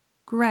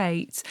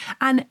 Great.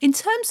 And in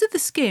terms of the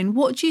skin,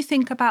 what do you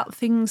think about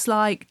things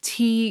like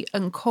tea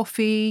and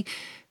coffee,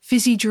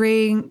 fizzy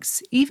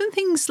drinks, even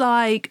things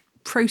like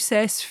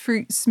processed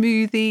fruit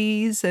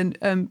smoothies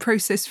and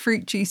processed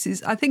fruit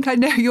juices? I think I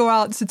know your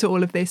answer to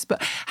all of this,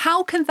 but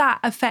how can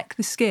that affect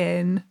the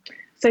skin?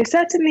 So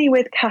certainly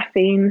with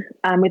caffeine,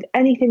 with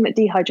anything that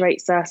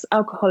dehydrates us,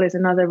 alcohol is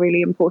another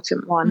really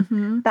important one.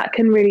 Mm-hmm. That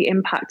can really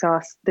impact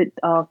our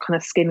kind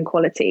of skin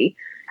quality.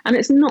 And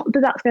it's not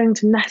that that's going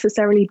to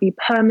necessarily be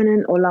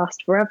permanent or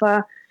last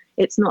forever.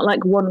 It's not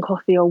like one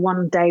coffee or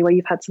one day where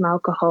you've had some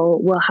alcohol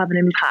will have an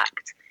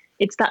impact.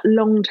 It's that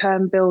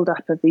long-term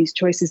build-up of these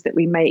choices that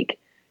we make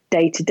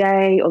day to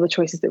day, or the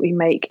choices that we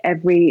make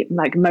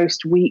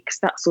most weeks,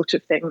 that sort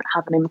of thing, that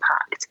have an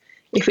impact.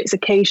 If it's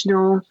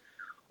occasional,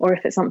 or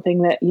if it's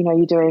something that,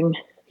 you're doing,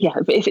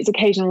 if it's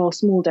occasional or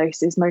small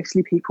doses,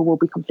 mostly people will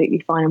be completely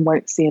fine and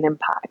won't see an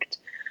impact.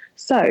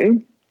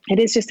 So it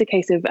is just a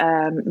case of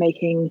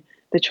making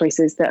the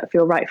choices that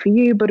feel right for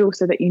you, but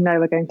also that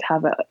are going to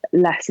have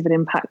less of an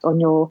impact on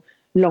your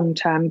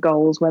long-term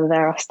goals, whether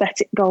they're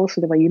aesthetic goals for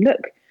the way you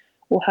look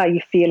or how you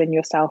feel in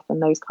yourself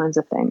and those kinds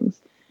of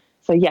things.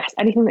 So yes,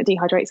 anything that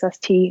dehydrates us,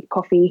 tea,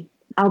 coffee,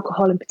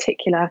 alcohol in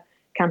particular,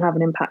 can have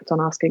an impact on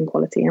our skin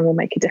quality and will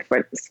make a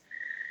difference.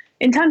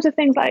 In terms of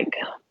things like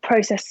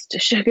processed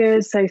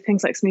sugars, so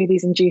things like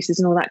smoothies and juices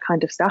and all that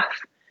kind of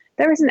stuff,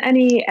 there isn't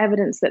any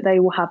evidence that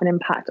they will have an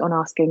impact on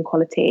our skin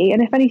quality.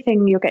 And if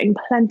anything, you're getting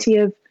plenty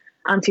of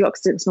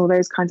antioxidants and all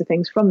those kinds of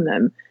things from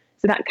them.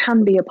 So that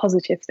can be a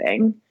positive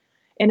thing.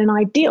 In an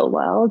ideal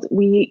world,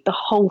 we eat the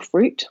whole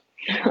fruit.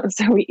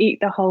 So we eat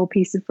the whole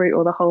piece of fruit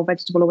or the whole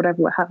vegetable or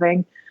whatever we're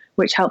having,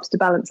 which helps to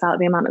balance out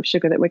the amount of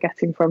sugar that we're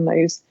getting from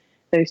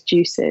those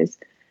juices.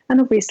 And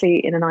obviously,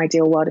 in an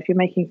ideal world, if you're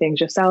making things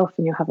yourself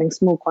and you're having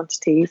small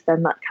quantities,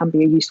 then that can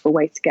be a useful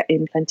way to get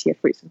in plenty of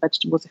fruits and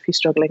vegetables if you're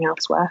struggling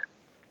elsewhere.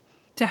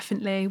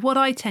 Definitely. What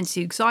I tend to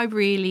do, because I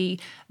really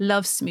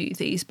love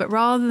smoothies, but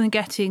rather than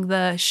getting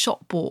the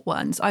shop bought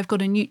ones, I've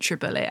got a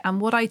NutriBullet. And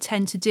what I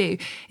tend to do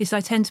is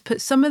I tend to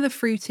put some of the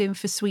fruit in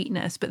for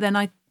sweetness, but then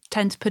I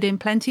tend to put in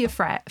plenty of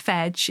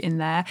veg in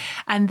there.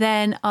 And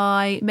then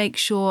I make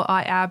sure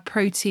I add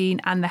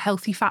protein and the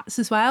healthy fats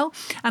as well.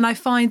 And I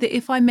find that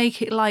if I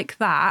make it like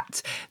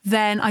that,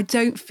 then I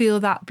don't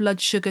feel that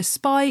blood sugar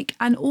spike.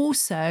 And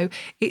also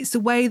it's a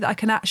way that I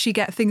can actually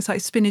get things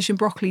like spinach and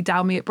broccoli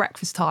down me at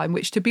breakfast time,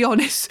 which, to be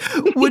honest,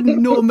 wouldn't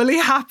normally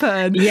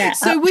happen. Yeah,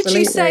 so absolutely. would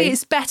you say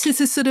it's better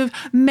to sort of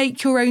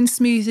make your own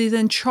smoothies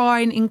and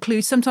try and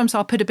include, sometimes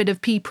I'll put a bit of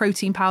pea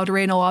protein powder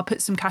in, or I'll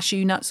put some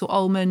cashew nuts or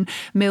almond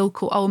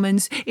milk or almonds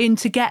in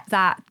to get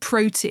that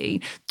protein.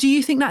 Do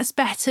you think that's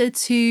better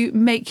to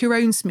make your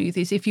own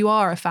smoothies if you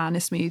are a fan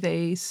of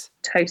smoothies?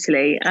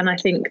 Totally. And I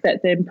think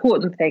that the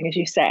important thing, as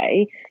you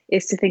say,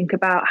 is to think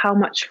about how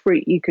much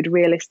fruit you could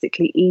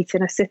realistically eat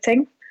in a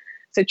sitting.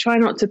 So try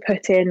not to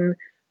put in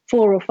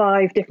 4 or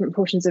 5 different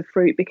portions of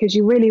fruit, because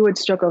you really would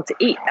struggle to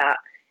eat that.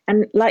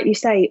 And like you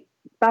say,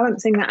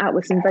 balancing that out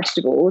with some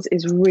vegetables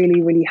is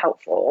really, really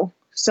helpful.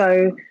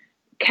 So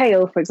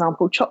kale, for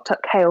example, chopped up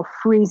kale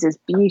freezes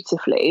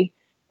beautifully.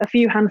 A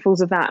few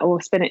handfuls of that,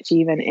 or spinach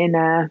even, in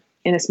a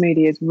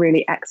smoothie is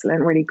really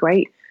excellent, really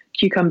great.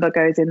 Cucumber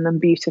goes in them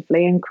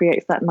beautifully and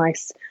creates that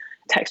nice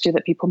texture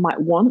that people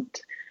might want.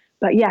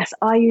 But yes,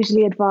 I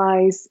usually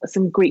advise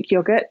some Greek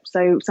yogurt,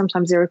 so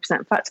sometimes 0%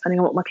 fat,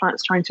 depending on what my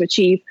client's trying to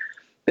achieve.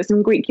 But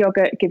some Greek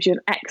yogurt gives you an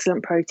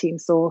excellent protein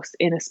source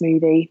in a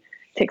smoothie,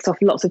 ticks off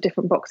lots of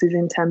different boxes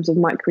in terms of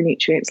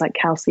micronutrients like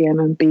calcium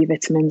and B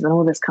vitamins and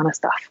all this kind of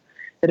stuff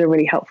that are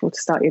really helpful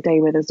to start your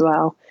day with as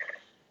well.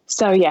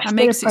 So yes, and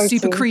makes it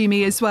super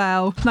creamy as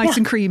well. Nice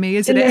and creamy,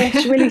 isn't it?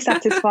 Really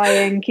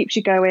satisfying, keeps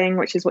you going,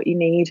 which is what you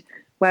need.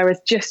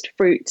 Whereas just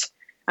fruit,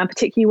 and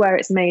particularly where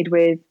it's made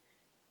with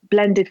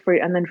blended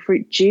fruit and then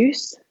fruit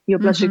juice, your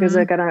blood sugars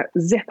are going to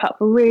zip up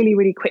really,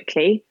 really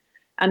quickly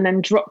and then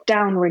drop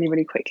down really,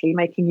 really quickly,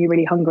 making you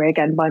really hungry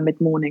again by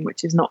mid-morning,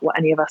 which is not what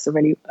any of us are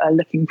really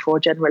looking for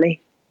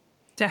generally.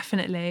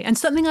 Definitely. And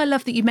something I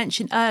love that you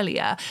mentioned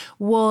earlier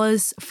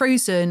was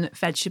frozen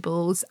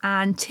vegetables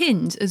and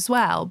tinned as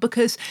well,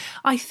 because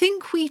I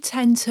think we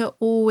tend to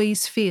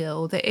always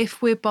feel that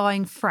if we're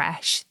buying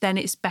fresh, then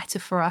it's better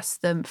for us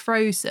than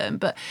frozen.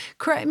 But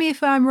correct me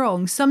if I'm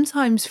wrong,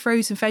 sometimes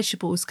frozen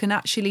vegetables can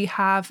actually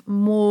have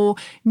more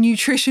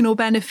nutritional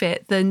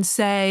benefit than,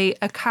 say,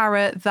 a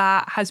carrot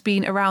that has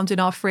been around in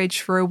our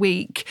fridge for a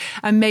week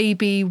and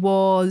maybe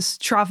was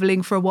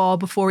travelling for a while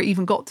before it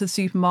even got to the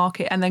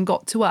supermarket and then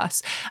got to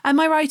us. Am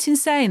I right in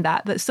saying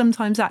that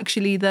sometimes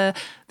actually the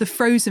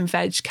frozen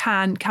veg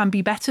can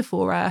be better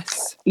for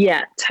us?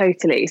 Yeah,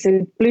 totally.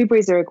 So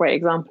blueberries are a great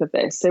example of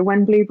this. So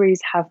when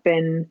blueberries have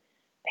been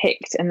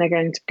picked and they're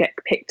going to get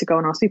picked to go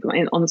on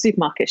on the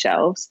supermarket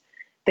shelves,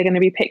 they're going to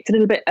be picked a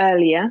little bit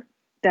earlier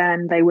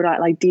than they would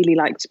ideally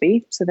like to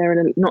be. So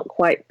they're not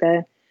quite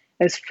there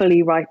as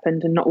fully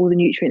ripened, and not all the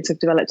nutrients have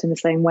developed in the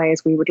same way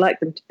as we would like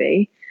them to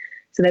be.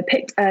 So they're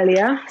picked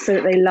earlier so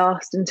that they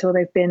last until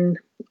they've been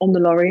on the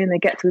lorry and they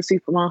get to the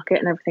supermarket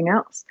and everything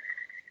else.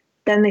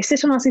 Then they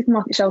sit on our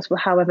supermarket shelves for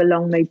however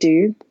long they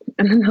do,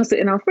 and then they'll sit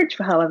in our fridge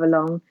for however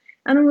long.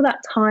 And all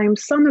that time,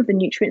 some of the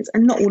nutrients,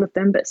 and not all of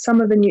them, but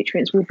some of the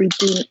nutrients will be,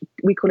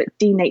 we call it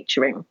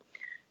denaturing.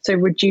 So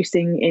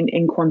reducing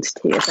in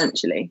quantity,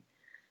 essentially.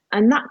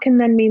 And that can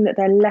then mean that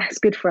they're less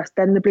good for us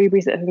than the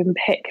blueberries that have been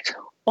picked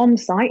on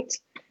site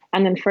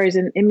and then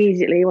frozen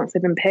immediately once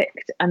they've been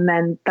picked. And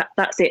then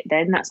that's it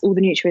then. That's all the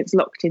nutrients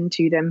locked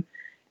into them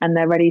and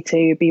they're ready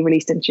to be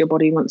released into your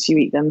body once you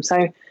eat them.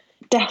 So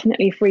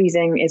definitely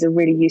freezing is a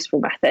really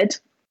useful method.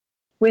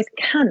 With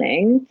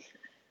canning,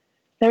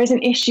 there is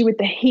an issue with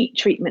the heat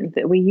treatment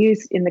that we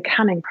use in the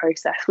canning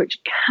process, which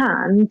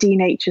can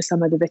denature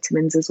some of the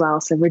vitamins as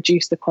well, so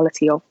reduce the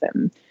quality of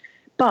them.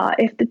 But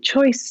if the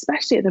choice,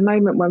 especially at the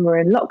moment when we're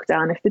in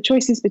lockdown, if the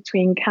choice is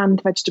between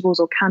canned vegetables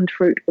or canned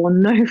fruit or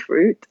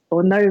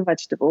no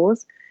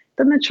vegetables,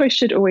 then the choice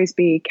should always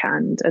be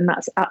canned. And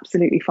that's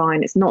absolutely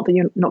fine. It's not that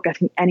you're not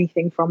getting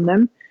anything from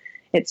them.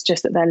 It's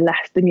just that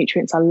the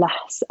nutrients are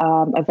less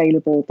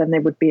available than they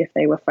would be if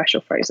they were fresh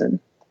or frozen.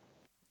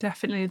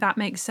 Definitely, that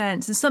makes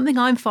sense. And something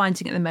I'm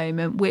finding at the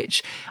moment,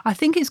 which I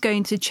think is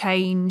going to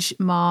change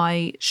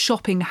my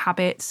shopping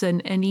habits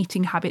and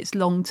eating habits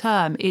long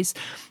term, is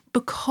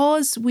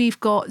because we've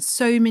got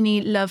so many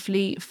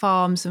lovely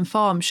farms and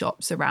farm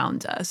shops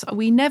around us,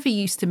 we never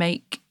used to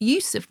make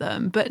use of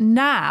them. But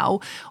now,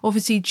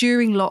 obviously,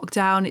 during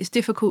lockdown, it's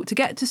difficult to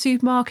get to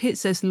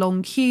supermarkets. There's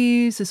long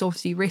queues. There's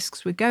obviously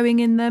risks with going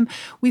in them.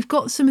 We've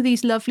got some of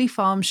these lovely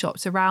farm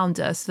shops around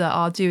us that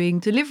are doing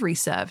delivery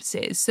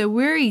services. So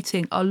we're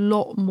eating a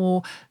lot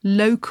more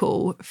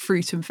local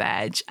fruit and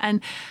veg.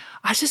 And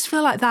I just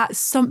feel like that's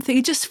something,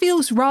 it just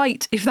feels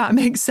right, if that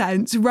makes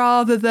sense,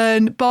 rather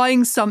than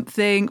buying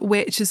something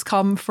which has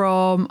come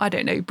from, I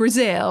don't know,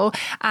 Brazil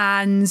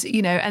and,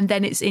 and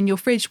then it's in your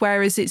fridge,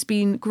 whereas it's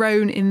been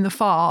grown in the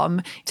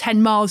farm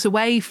 10 miles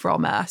away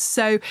from us.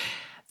 So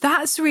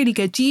That's really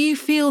good. Do you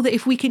feel that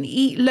if we can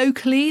eat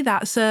locally,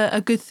 that's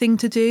a good thing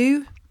to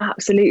do?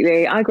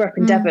 Absolutely. I grew up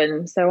in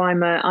Devon, so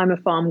I'm a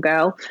farm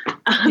girl.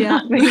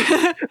 Yeah.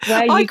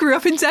 I grew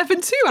up in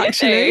Devon too,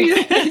 actually.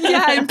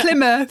 Yeah, in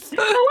Plymouth.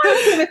 Oh, I'm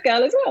a Plymouth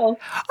girl as well.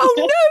 Oh,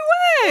 no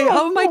way.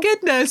 Oh, my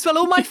goodness. Well,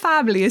 all my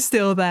family is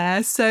still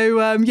there. So,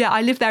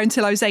 I lived there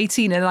until I was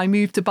 18 and I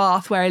moved to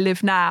Bath, where I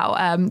live now,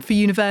 for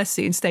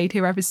university and stayed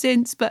here ever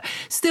since. But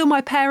still,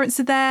 my parents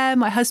are there,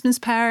 my husband's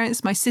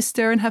parents, my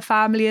sister and her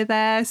family are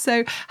there.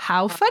 So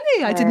how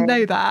funny. I didn't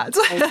know that.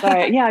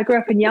 Yeah, I grew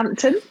up in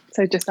Yampton.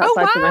 So just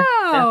outside Plymouth.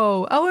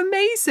 Oh,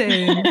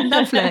 amazing.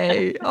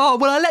 Lovely. Oh,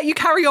 well, I'll let you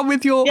carry on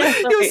with your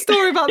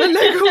story about the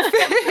local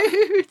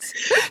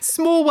food.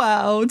 Small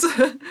world.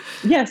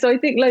 Yeah, so I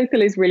think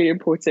local is really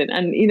important.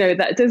 And,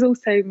 that does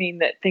also mean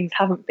that things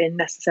haven't been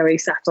necessarily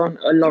sat on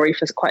a lorry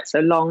for quite so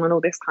long and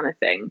all this kind of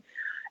thing.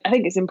 I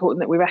think it's important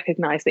that we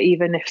recognise that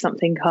even if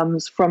something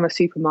comes from a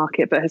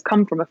supermarket but has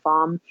come from a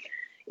farm,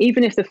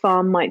 even if the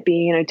farm might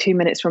be, 2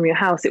 minutes from your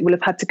house, it will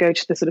have had to go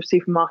to the sort of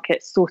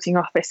supermarket sorting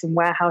office and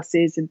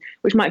warehouses, and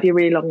which might be a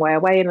really long way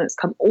away, and it's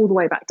come all the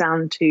way back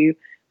down to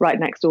right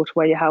next door to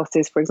where your house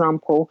is, for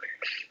example.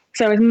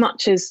 So as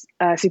much as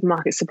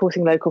supermarkets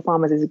supporting local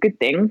farmers is a good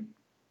thing,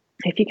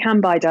 if you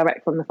can buy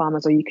direct from the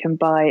farmers or you can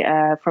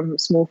buy from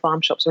small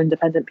farm shops or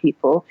independent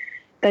people,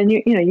 then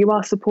you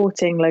are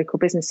supporting local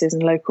businesses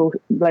and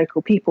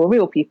local people,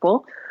 real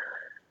people.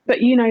 But,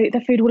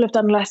 the food will have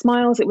done less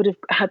miles. It would have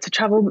had to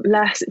travel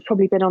less. It's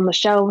probably been on the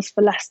shelves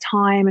for less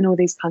time and all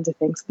these kinds of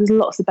things. So there's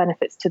lots of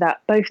benefits to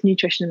that, both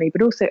nutritionally,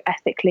 but also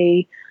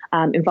ethically,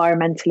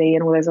 environmentally,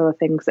 and all those other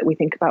things that we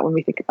think about when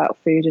we think about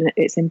food and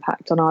its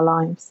impact on our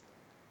lives.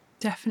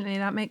 Definitely,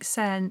 that makes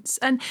sense.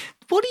 And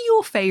what are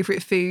your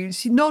favourite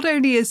foods? Not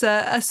only as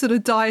a sort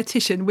of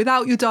dietitian,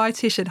 without your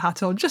dietitian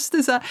hat on, just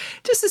as a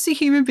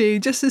human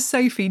being, just as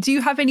Sophie. Do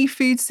you have any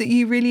foods that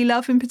you really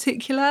love in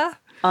particular?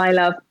 I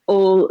love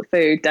all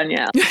food,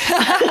 Danielle.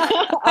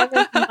 I'm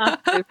a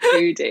massive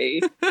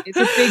foodie. It's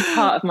a big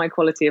part of my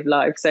quality of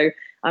life. So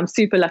I'm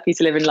super lucky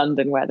to live in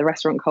London, where the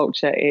restaurant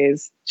culture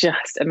is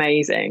just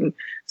amazing.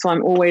 So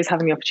I'm always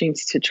having the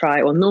opportunity to try,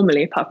 or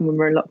normally, apart from when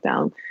we're in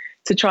lockdown,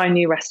 to try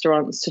new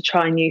restaurants, to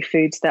try new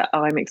foods that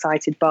I'm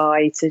excited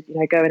by, to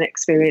go and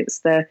experience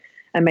the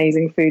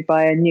amazing food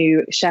by a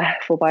new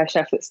chef or by a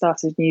chef that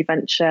started a new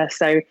venture.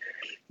 So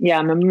yeah,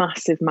 I'm a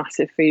massive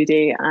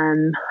foodie,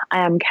 and I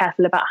am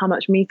careful about how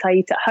much meat I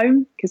eat at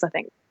home, because I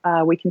think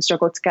we can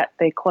struggle to get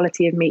the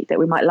quality of meat that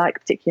we might like,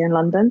 particularly in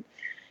London.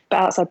 But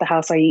outside the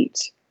house, I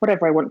eat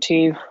whatever I want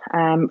to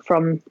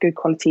from good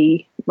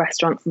quality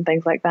restaurants and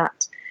things like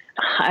that.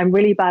 I'm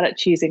really bad at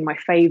choosing my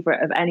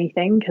favourite of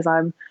anything, because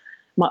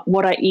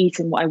what I eat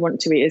and what I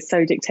want to eat is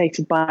so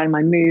dictated by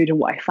my mood and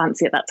what I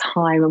fancy at that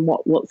time and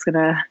what's going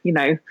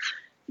to,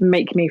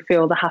 make me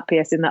feel the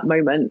happiest in that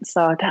moment.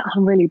 So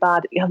I'm really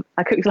bad.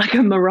 I cooked like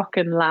a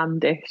Moroccan lamb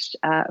dish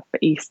for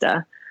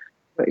Easter,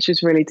 which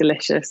was really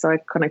delicious. So I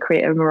kind of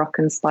created a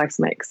Moroccan spice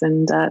mix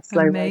and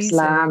slow roast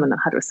lamb, and I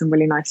had it with some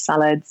really nice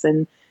salads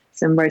and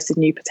some roasted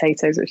new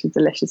potatoes, which is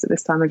delicious at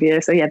this time of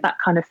year. So yeah, that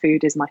kind of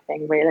food is my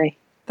thing, really.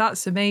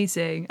 That's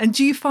amazing. And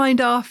do you find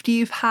after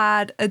you've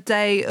had a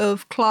day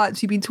of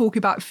clients, you've been talking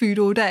about food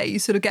all day, you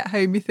sort of get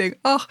home, you think,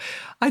 oh,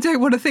 I don't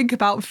want to think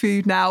about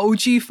food now? Or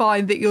do you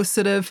find that you're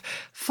sort of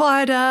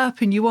fired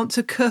up and you want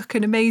to cook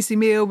an amazing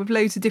meal with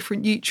loads of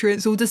different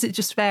nutrients? Or does it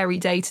just vary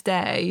day to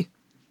day?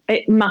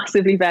 It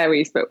massively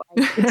varies, but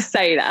I would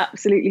say that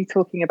absolutely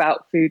talking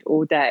about food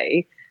all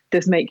day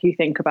does make you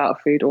think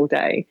about food all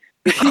day.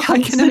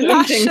 I can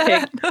imagine.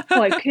 Thinking,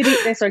 I could eat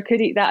this or I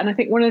could eat that. And I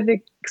think one of the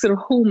sort of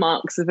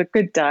hallmarks of a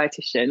good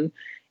dietitian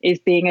is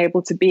being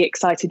able to be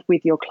excited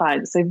with your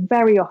clients. So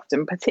very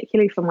often,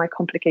 particularly for my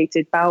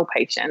complicated bowel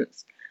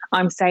patients,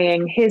 I'm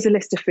saying, here's a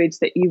list of foods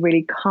that you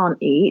really can't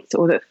eat,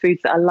 or that foods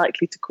that are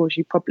likely to cause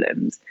you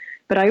problems.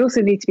 But I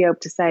also need to be able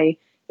to say,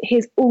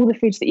 here's all the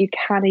foods that you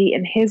can eat,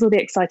 and here's all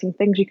the exciting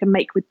things you can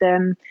make with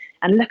them.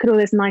 And look at all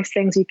those nice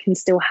things you can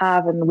still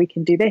have, and we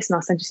can do this, and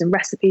I'll send you some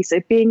recipes. So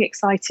being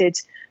excited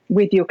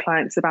with your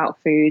clients about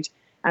food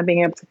and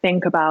being able to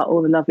think about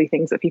all the lovely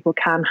things that people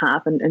can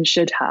have and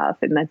should have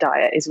in their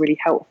diet is really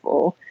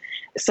helpful.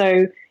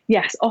 So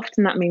yes,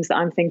 often that means that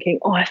I'm thinking,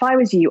 oh, if I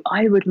was you,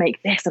 I would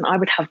make this and I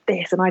would have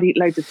this and I'd eat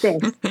loads of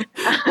this.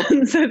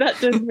 And so that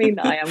does mean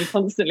that I am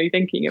constantly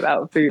thinking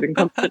about food and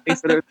constantly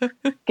sort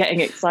of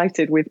getting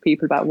excited with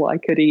people about what I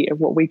could eat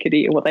and what we could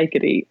eat and what they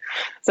could eat.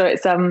 So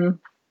it's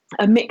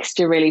a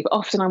mixture really, but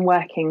often I'm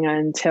working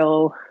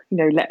until,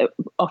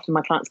 often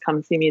my clients come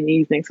and see me in the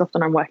evening. So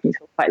often I'm working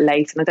until quite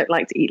late, and I don't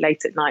like to eat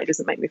late at night. It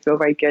doesn't make me feel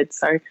very good.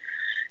 So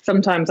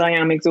sometimes I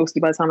am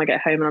exhausted by the time I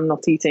get home and I'm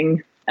not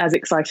eating as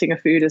exciting a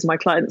food as my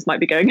clients might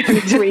be going home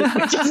to eat,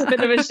 which is a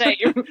bit of a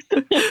shame.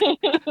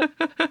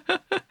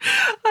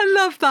 I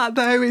love that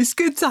though. It's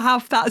good to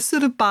have that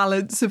sort of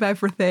balance of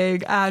everything.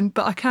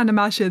 But I can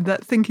imagine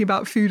that thinking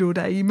about food all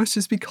day, you must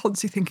just be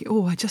constantly thinking,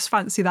 oh, I just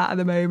fancy that at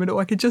the moment,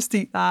 or I could just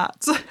eat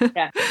that.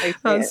 Yeah, totally.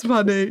 That's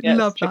funny. Yeah,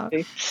 love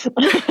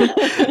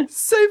that.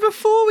 So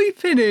before we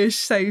finish,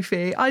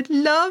 Sophie, I'd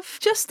love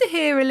just to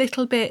hear a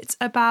little bit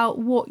about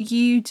what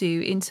you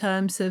do in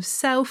terms of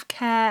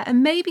self-care,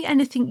 and maybe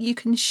anything you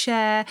can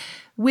share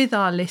with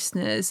our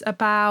listeners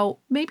about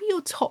maybe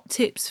your top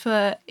tips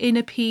for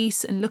inner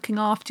peace and looking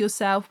after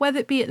yourself, whether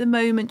it be at the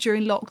moment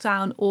during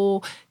lockdown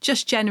or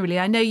just generally.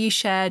 I know you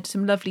shared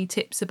some lovely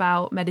tips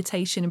about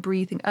meditation and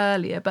breathing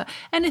earlier, but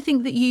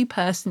anything that you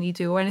personally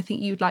do or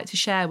anything you'd like to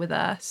share with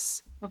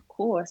us? Of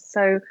course.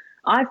 So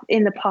I've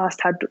in the past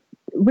had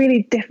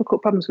really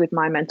difficult problems with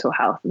my mental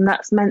health, and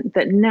that's meant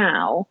that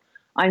now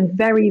I'm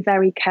very,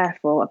 very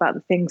careful about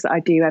the things that I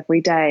do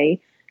every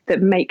day that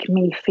make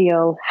me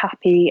feel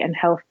happy and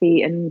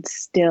healthy and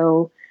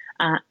still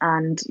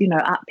and,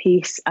 at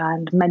peace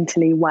and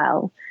mentally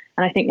well.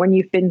 And I think when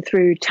you've been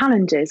through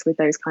challenges with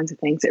those kinds of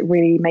things, it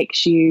really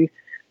makes you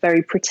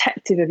very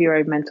protective of your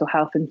own mental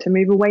health and to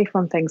move away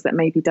from things that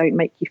maybe don't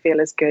make you feel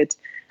as good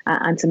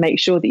and to make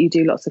sure that you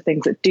do lots of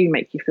things that do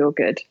make you feel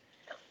good.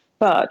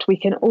 But we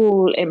can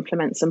all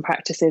implement some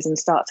practices and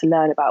start to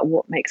learn about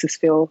what makes us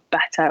feel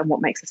better and what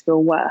makes us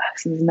feel worse.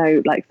 And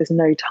there's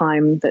no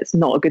time that's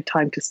not a good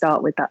time to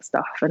start with that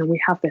stuff. And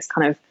we have this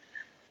kind of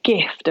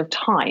gift of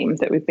time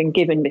that we've been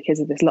given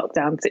because of this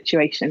lockdown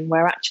situation,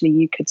 where actually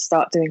you could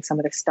start doing some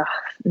of this stuff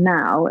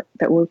now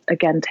that will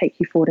again take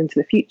you forward into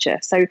the future.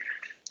 So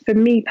for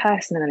me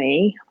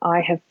personally, I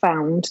have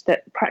found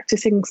that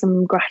practicing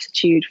some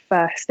gratitude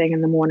first thing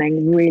in the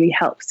morning really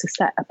helps to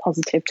set a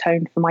positive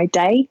tone for my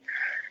day.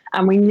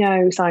 And we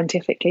know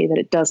scientifically that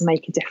it does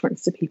make a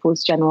difference to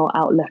people's general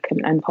outlook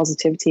and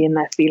positivity and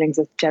their feelings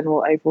of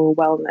general overall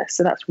wellness.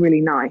 So that's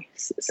really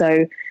nice.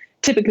 So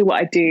typically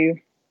what I do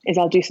is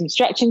I'll do some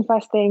stretching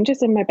first thing,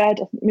 just in my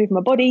bed, move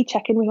my body,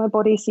 check in with my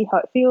body, see how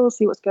it feels,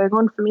 see what's going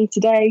on for me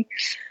today.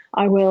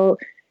 I will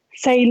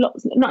say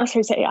lots, not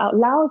necessarily say it out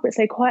loud, but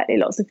say quietly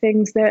lots of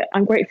things that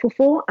I'm grateful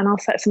for. And I'll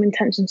set some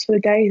intentions for the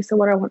day. So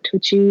what I want to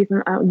achieve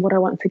and what I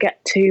want to get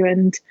to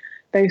and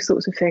those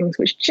sorts of things,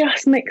 which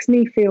just makes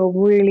me feel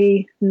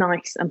really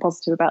nice and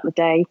positive about the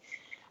day.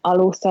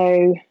 I'll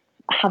also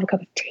have a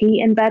cup of tea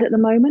in bed at the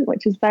moment,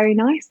 which is very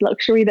nice,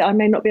 luxury that I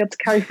may not be able to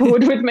carry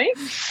forward with me.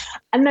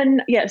 And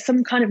then,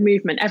 some kind of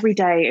movement every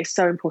day is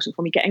so important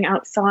for me. Getting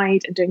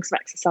outside and doing some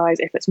exercise.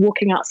 If it's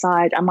walking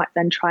outside, I might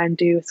then try and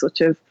do a sort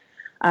of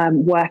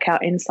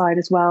workout inside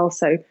as well.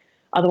 So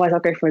otherwise I'll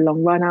go for a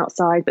long run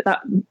outside. But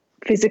that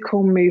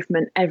physical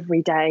movement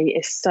every day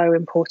is so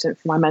important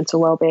for my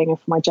mental well-being and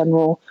for my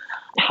general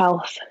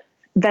health.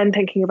 Then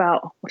thinking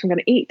about what I'm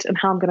going to eat and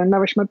how I'm going to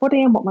nourish my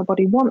body and what my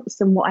body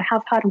wants and what I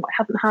have had and what I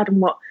haven't had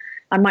and what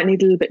I might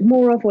need a little bit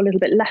more of or a little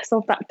bit less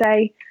of that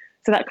day.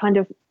 So that kind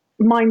of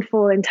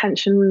mindful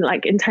intention,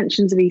 like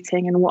intentions of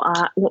eating and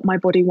what my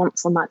body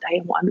wants on that day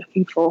and what I'm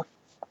looking for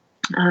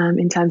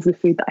in terms of the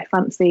food that I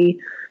fancy,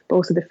 but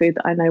also the food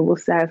that I know will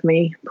serve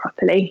me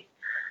properly.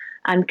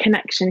 And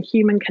connection,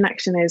 human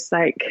connection is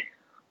like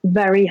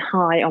very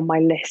high on my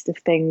list of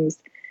things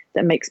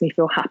that makes me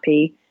feel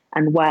happy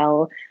and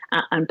well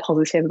and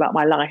positive about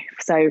my life.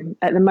 So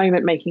at the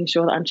moment, making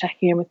sure that I'm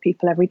checking in with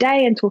people every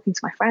day and talking to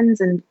my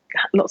friends and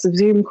lots of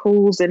Zoom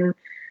calls and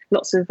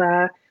lots of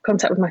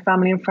contact with my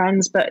family and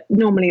friends. But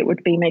normally it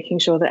would be making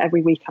sure that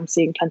every week I'm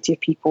seeing plenty of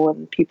people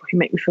and people who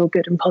make me feel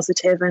good and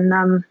positive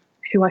and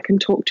who I can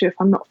talk to if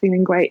I'm not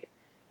feeling great,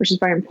 which is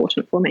very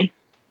important for me.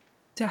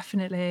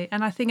 Definitely.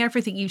 And I think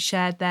everything you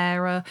shared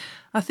there are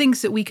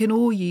things that we can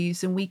all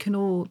use and we can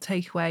all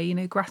take away,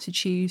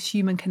 gratitude,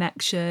 human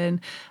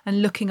connection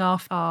and looking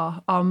after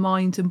our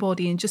mind and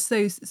body in just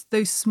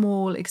those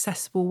small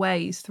accessible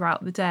ways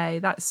throughout the day.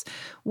 That's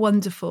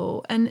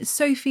wonderful. And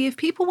Sophie, if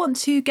people want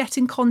to get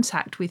in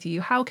contact with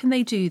you, how can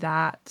they do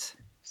that?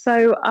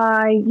 So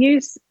I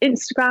use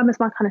Instagram as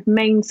my kind of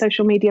main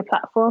social media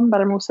platform,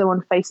 but I'm also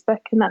on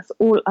Facebook, and that's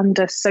all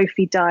under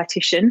Sophie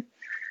Dietitian.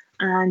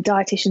 And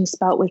dietitian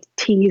spelt with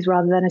T's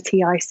rather than a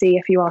TIC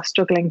if you are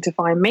struggling to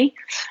find me.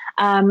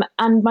 And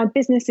my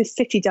business is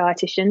City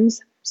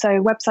Dietitians. So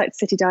website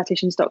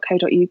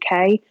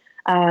citydietitians.co.uk.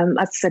 As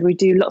I said, we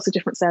do lots of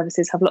different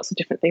services, have lots of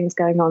different things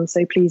going on.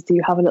 So please do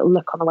have a little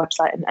look on the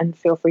website and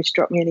feel free to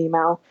drop me an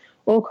email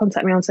or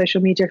contact me on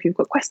social media if you've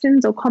got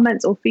questions or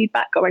comments or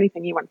feedback or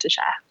anything you want to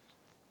share.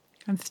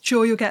 I'm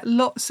sure you'll get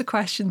lots of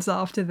questions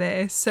after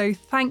this. So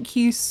thank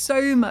you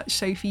so much,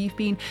 Sophie. You've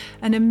been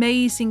an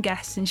amazing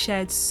guest and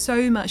shared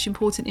so much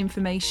important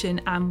information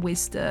and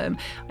wisdom.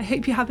 I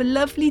hope you have a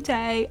lovely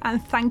day,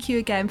 and thank you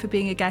again for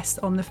being a guest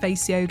on the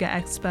Face Yoga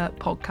Expert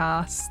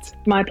podcast.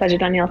 My pleasure,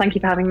 Danielle. Thank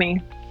you for having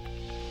me.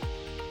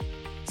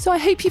 So I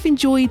hope you've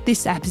enjoyed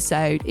this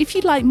episode. If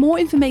you'd like more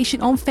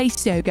information on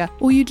face yoga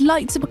or you'd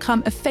like to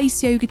become a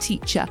face yoga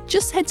teacher,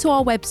 just head to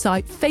our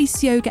website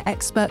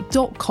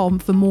faceyogaexpert.com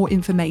for more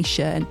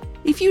information.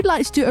 If you'd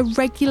like to do a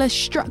regular,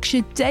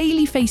 structured,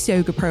 daily face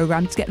yoga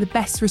program to get the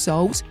best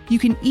results, you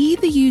can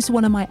either use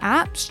one of my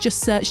apps,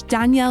 just search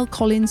Danielle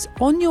Collins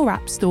on your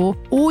app store,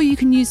 or you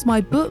can use my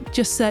book,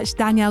 just search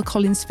Danielle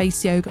Collins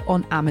Face Yoga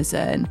on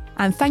Amazon.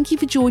 And thank you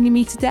for joining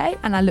me today,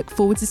 and I look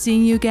forward to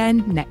seeing you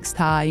again next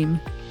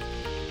time.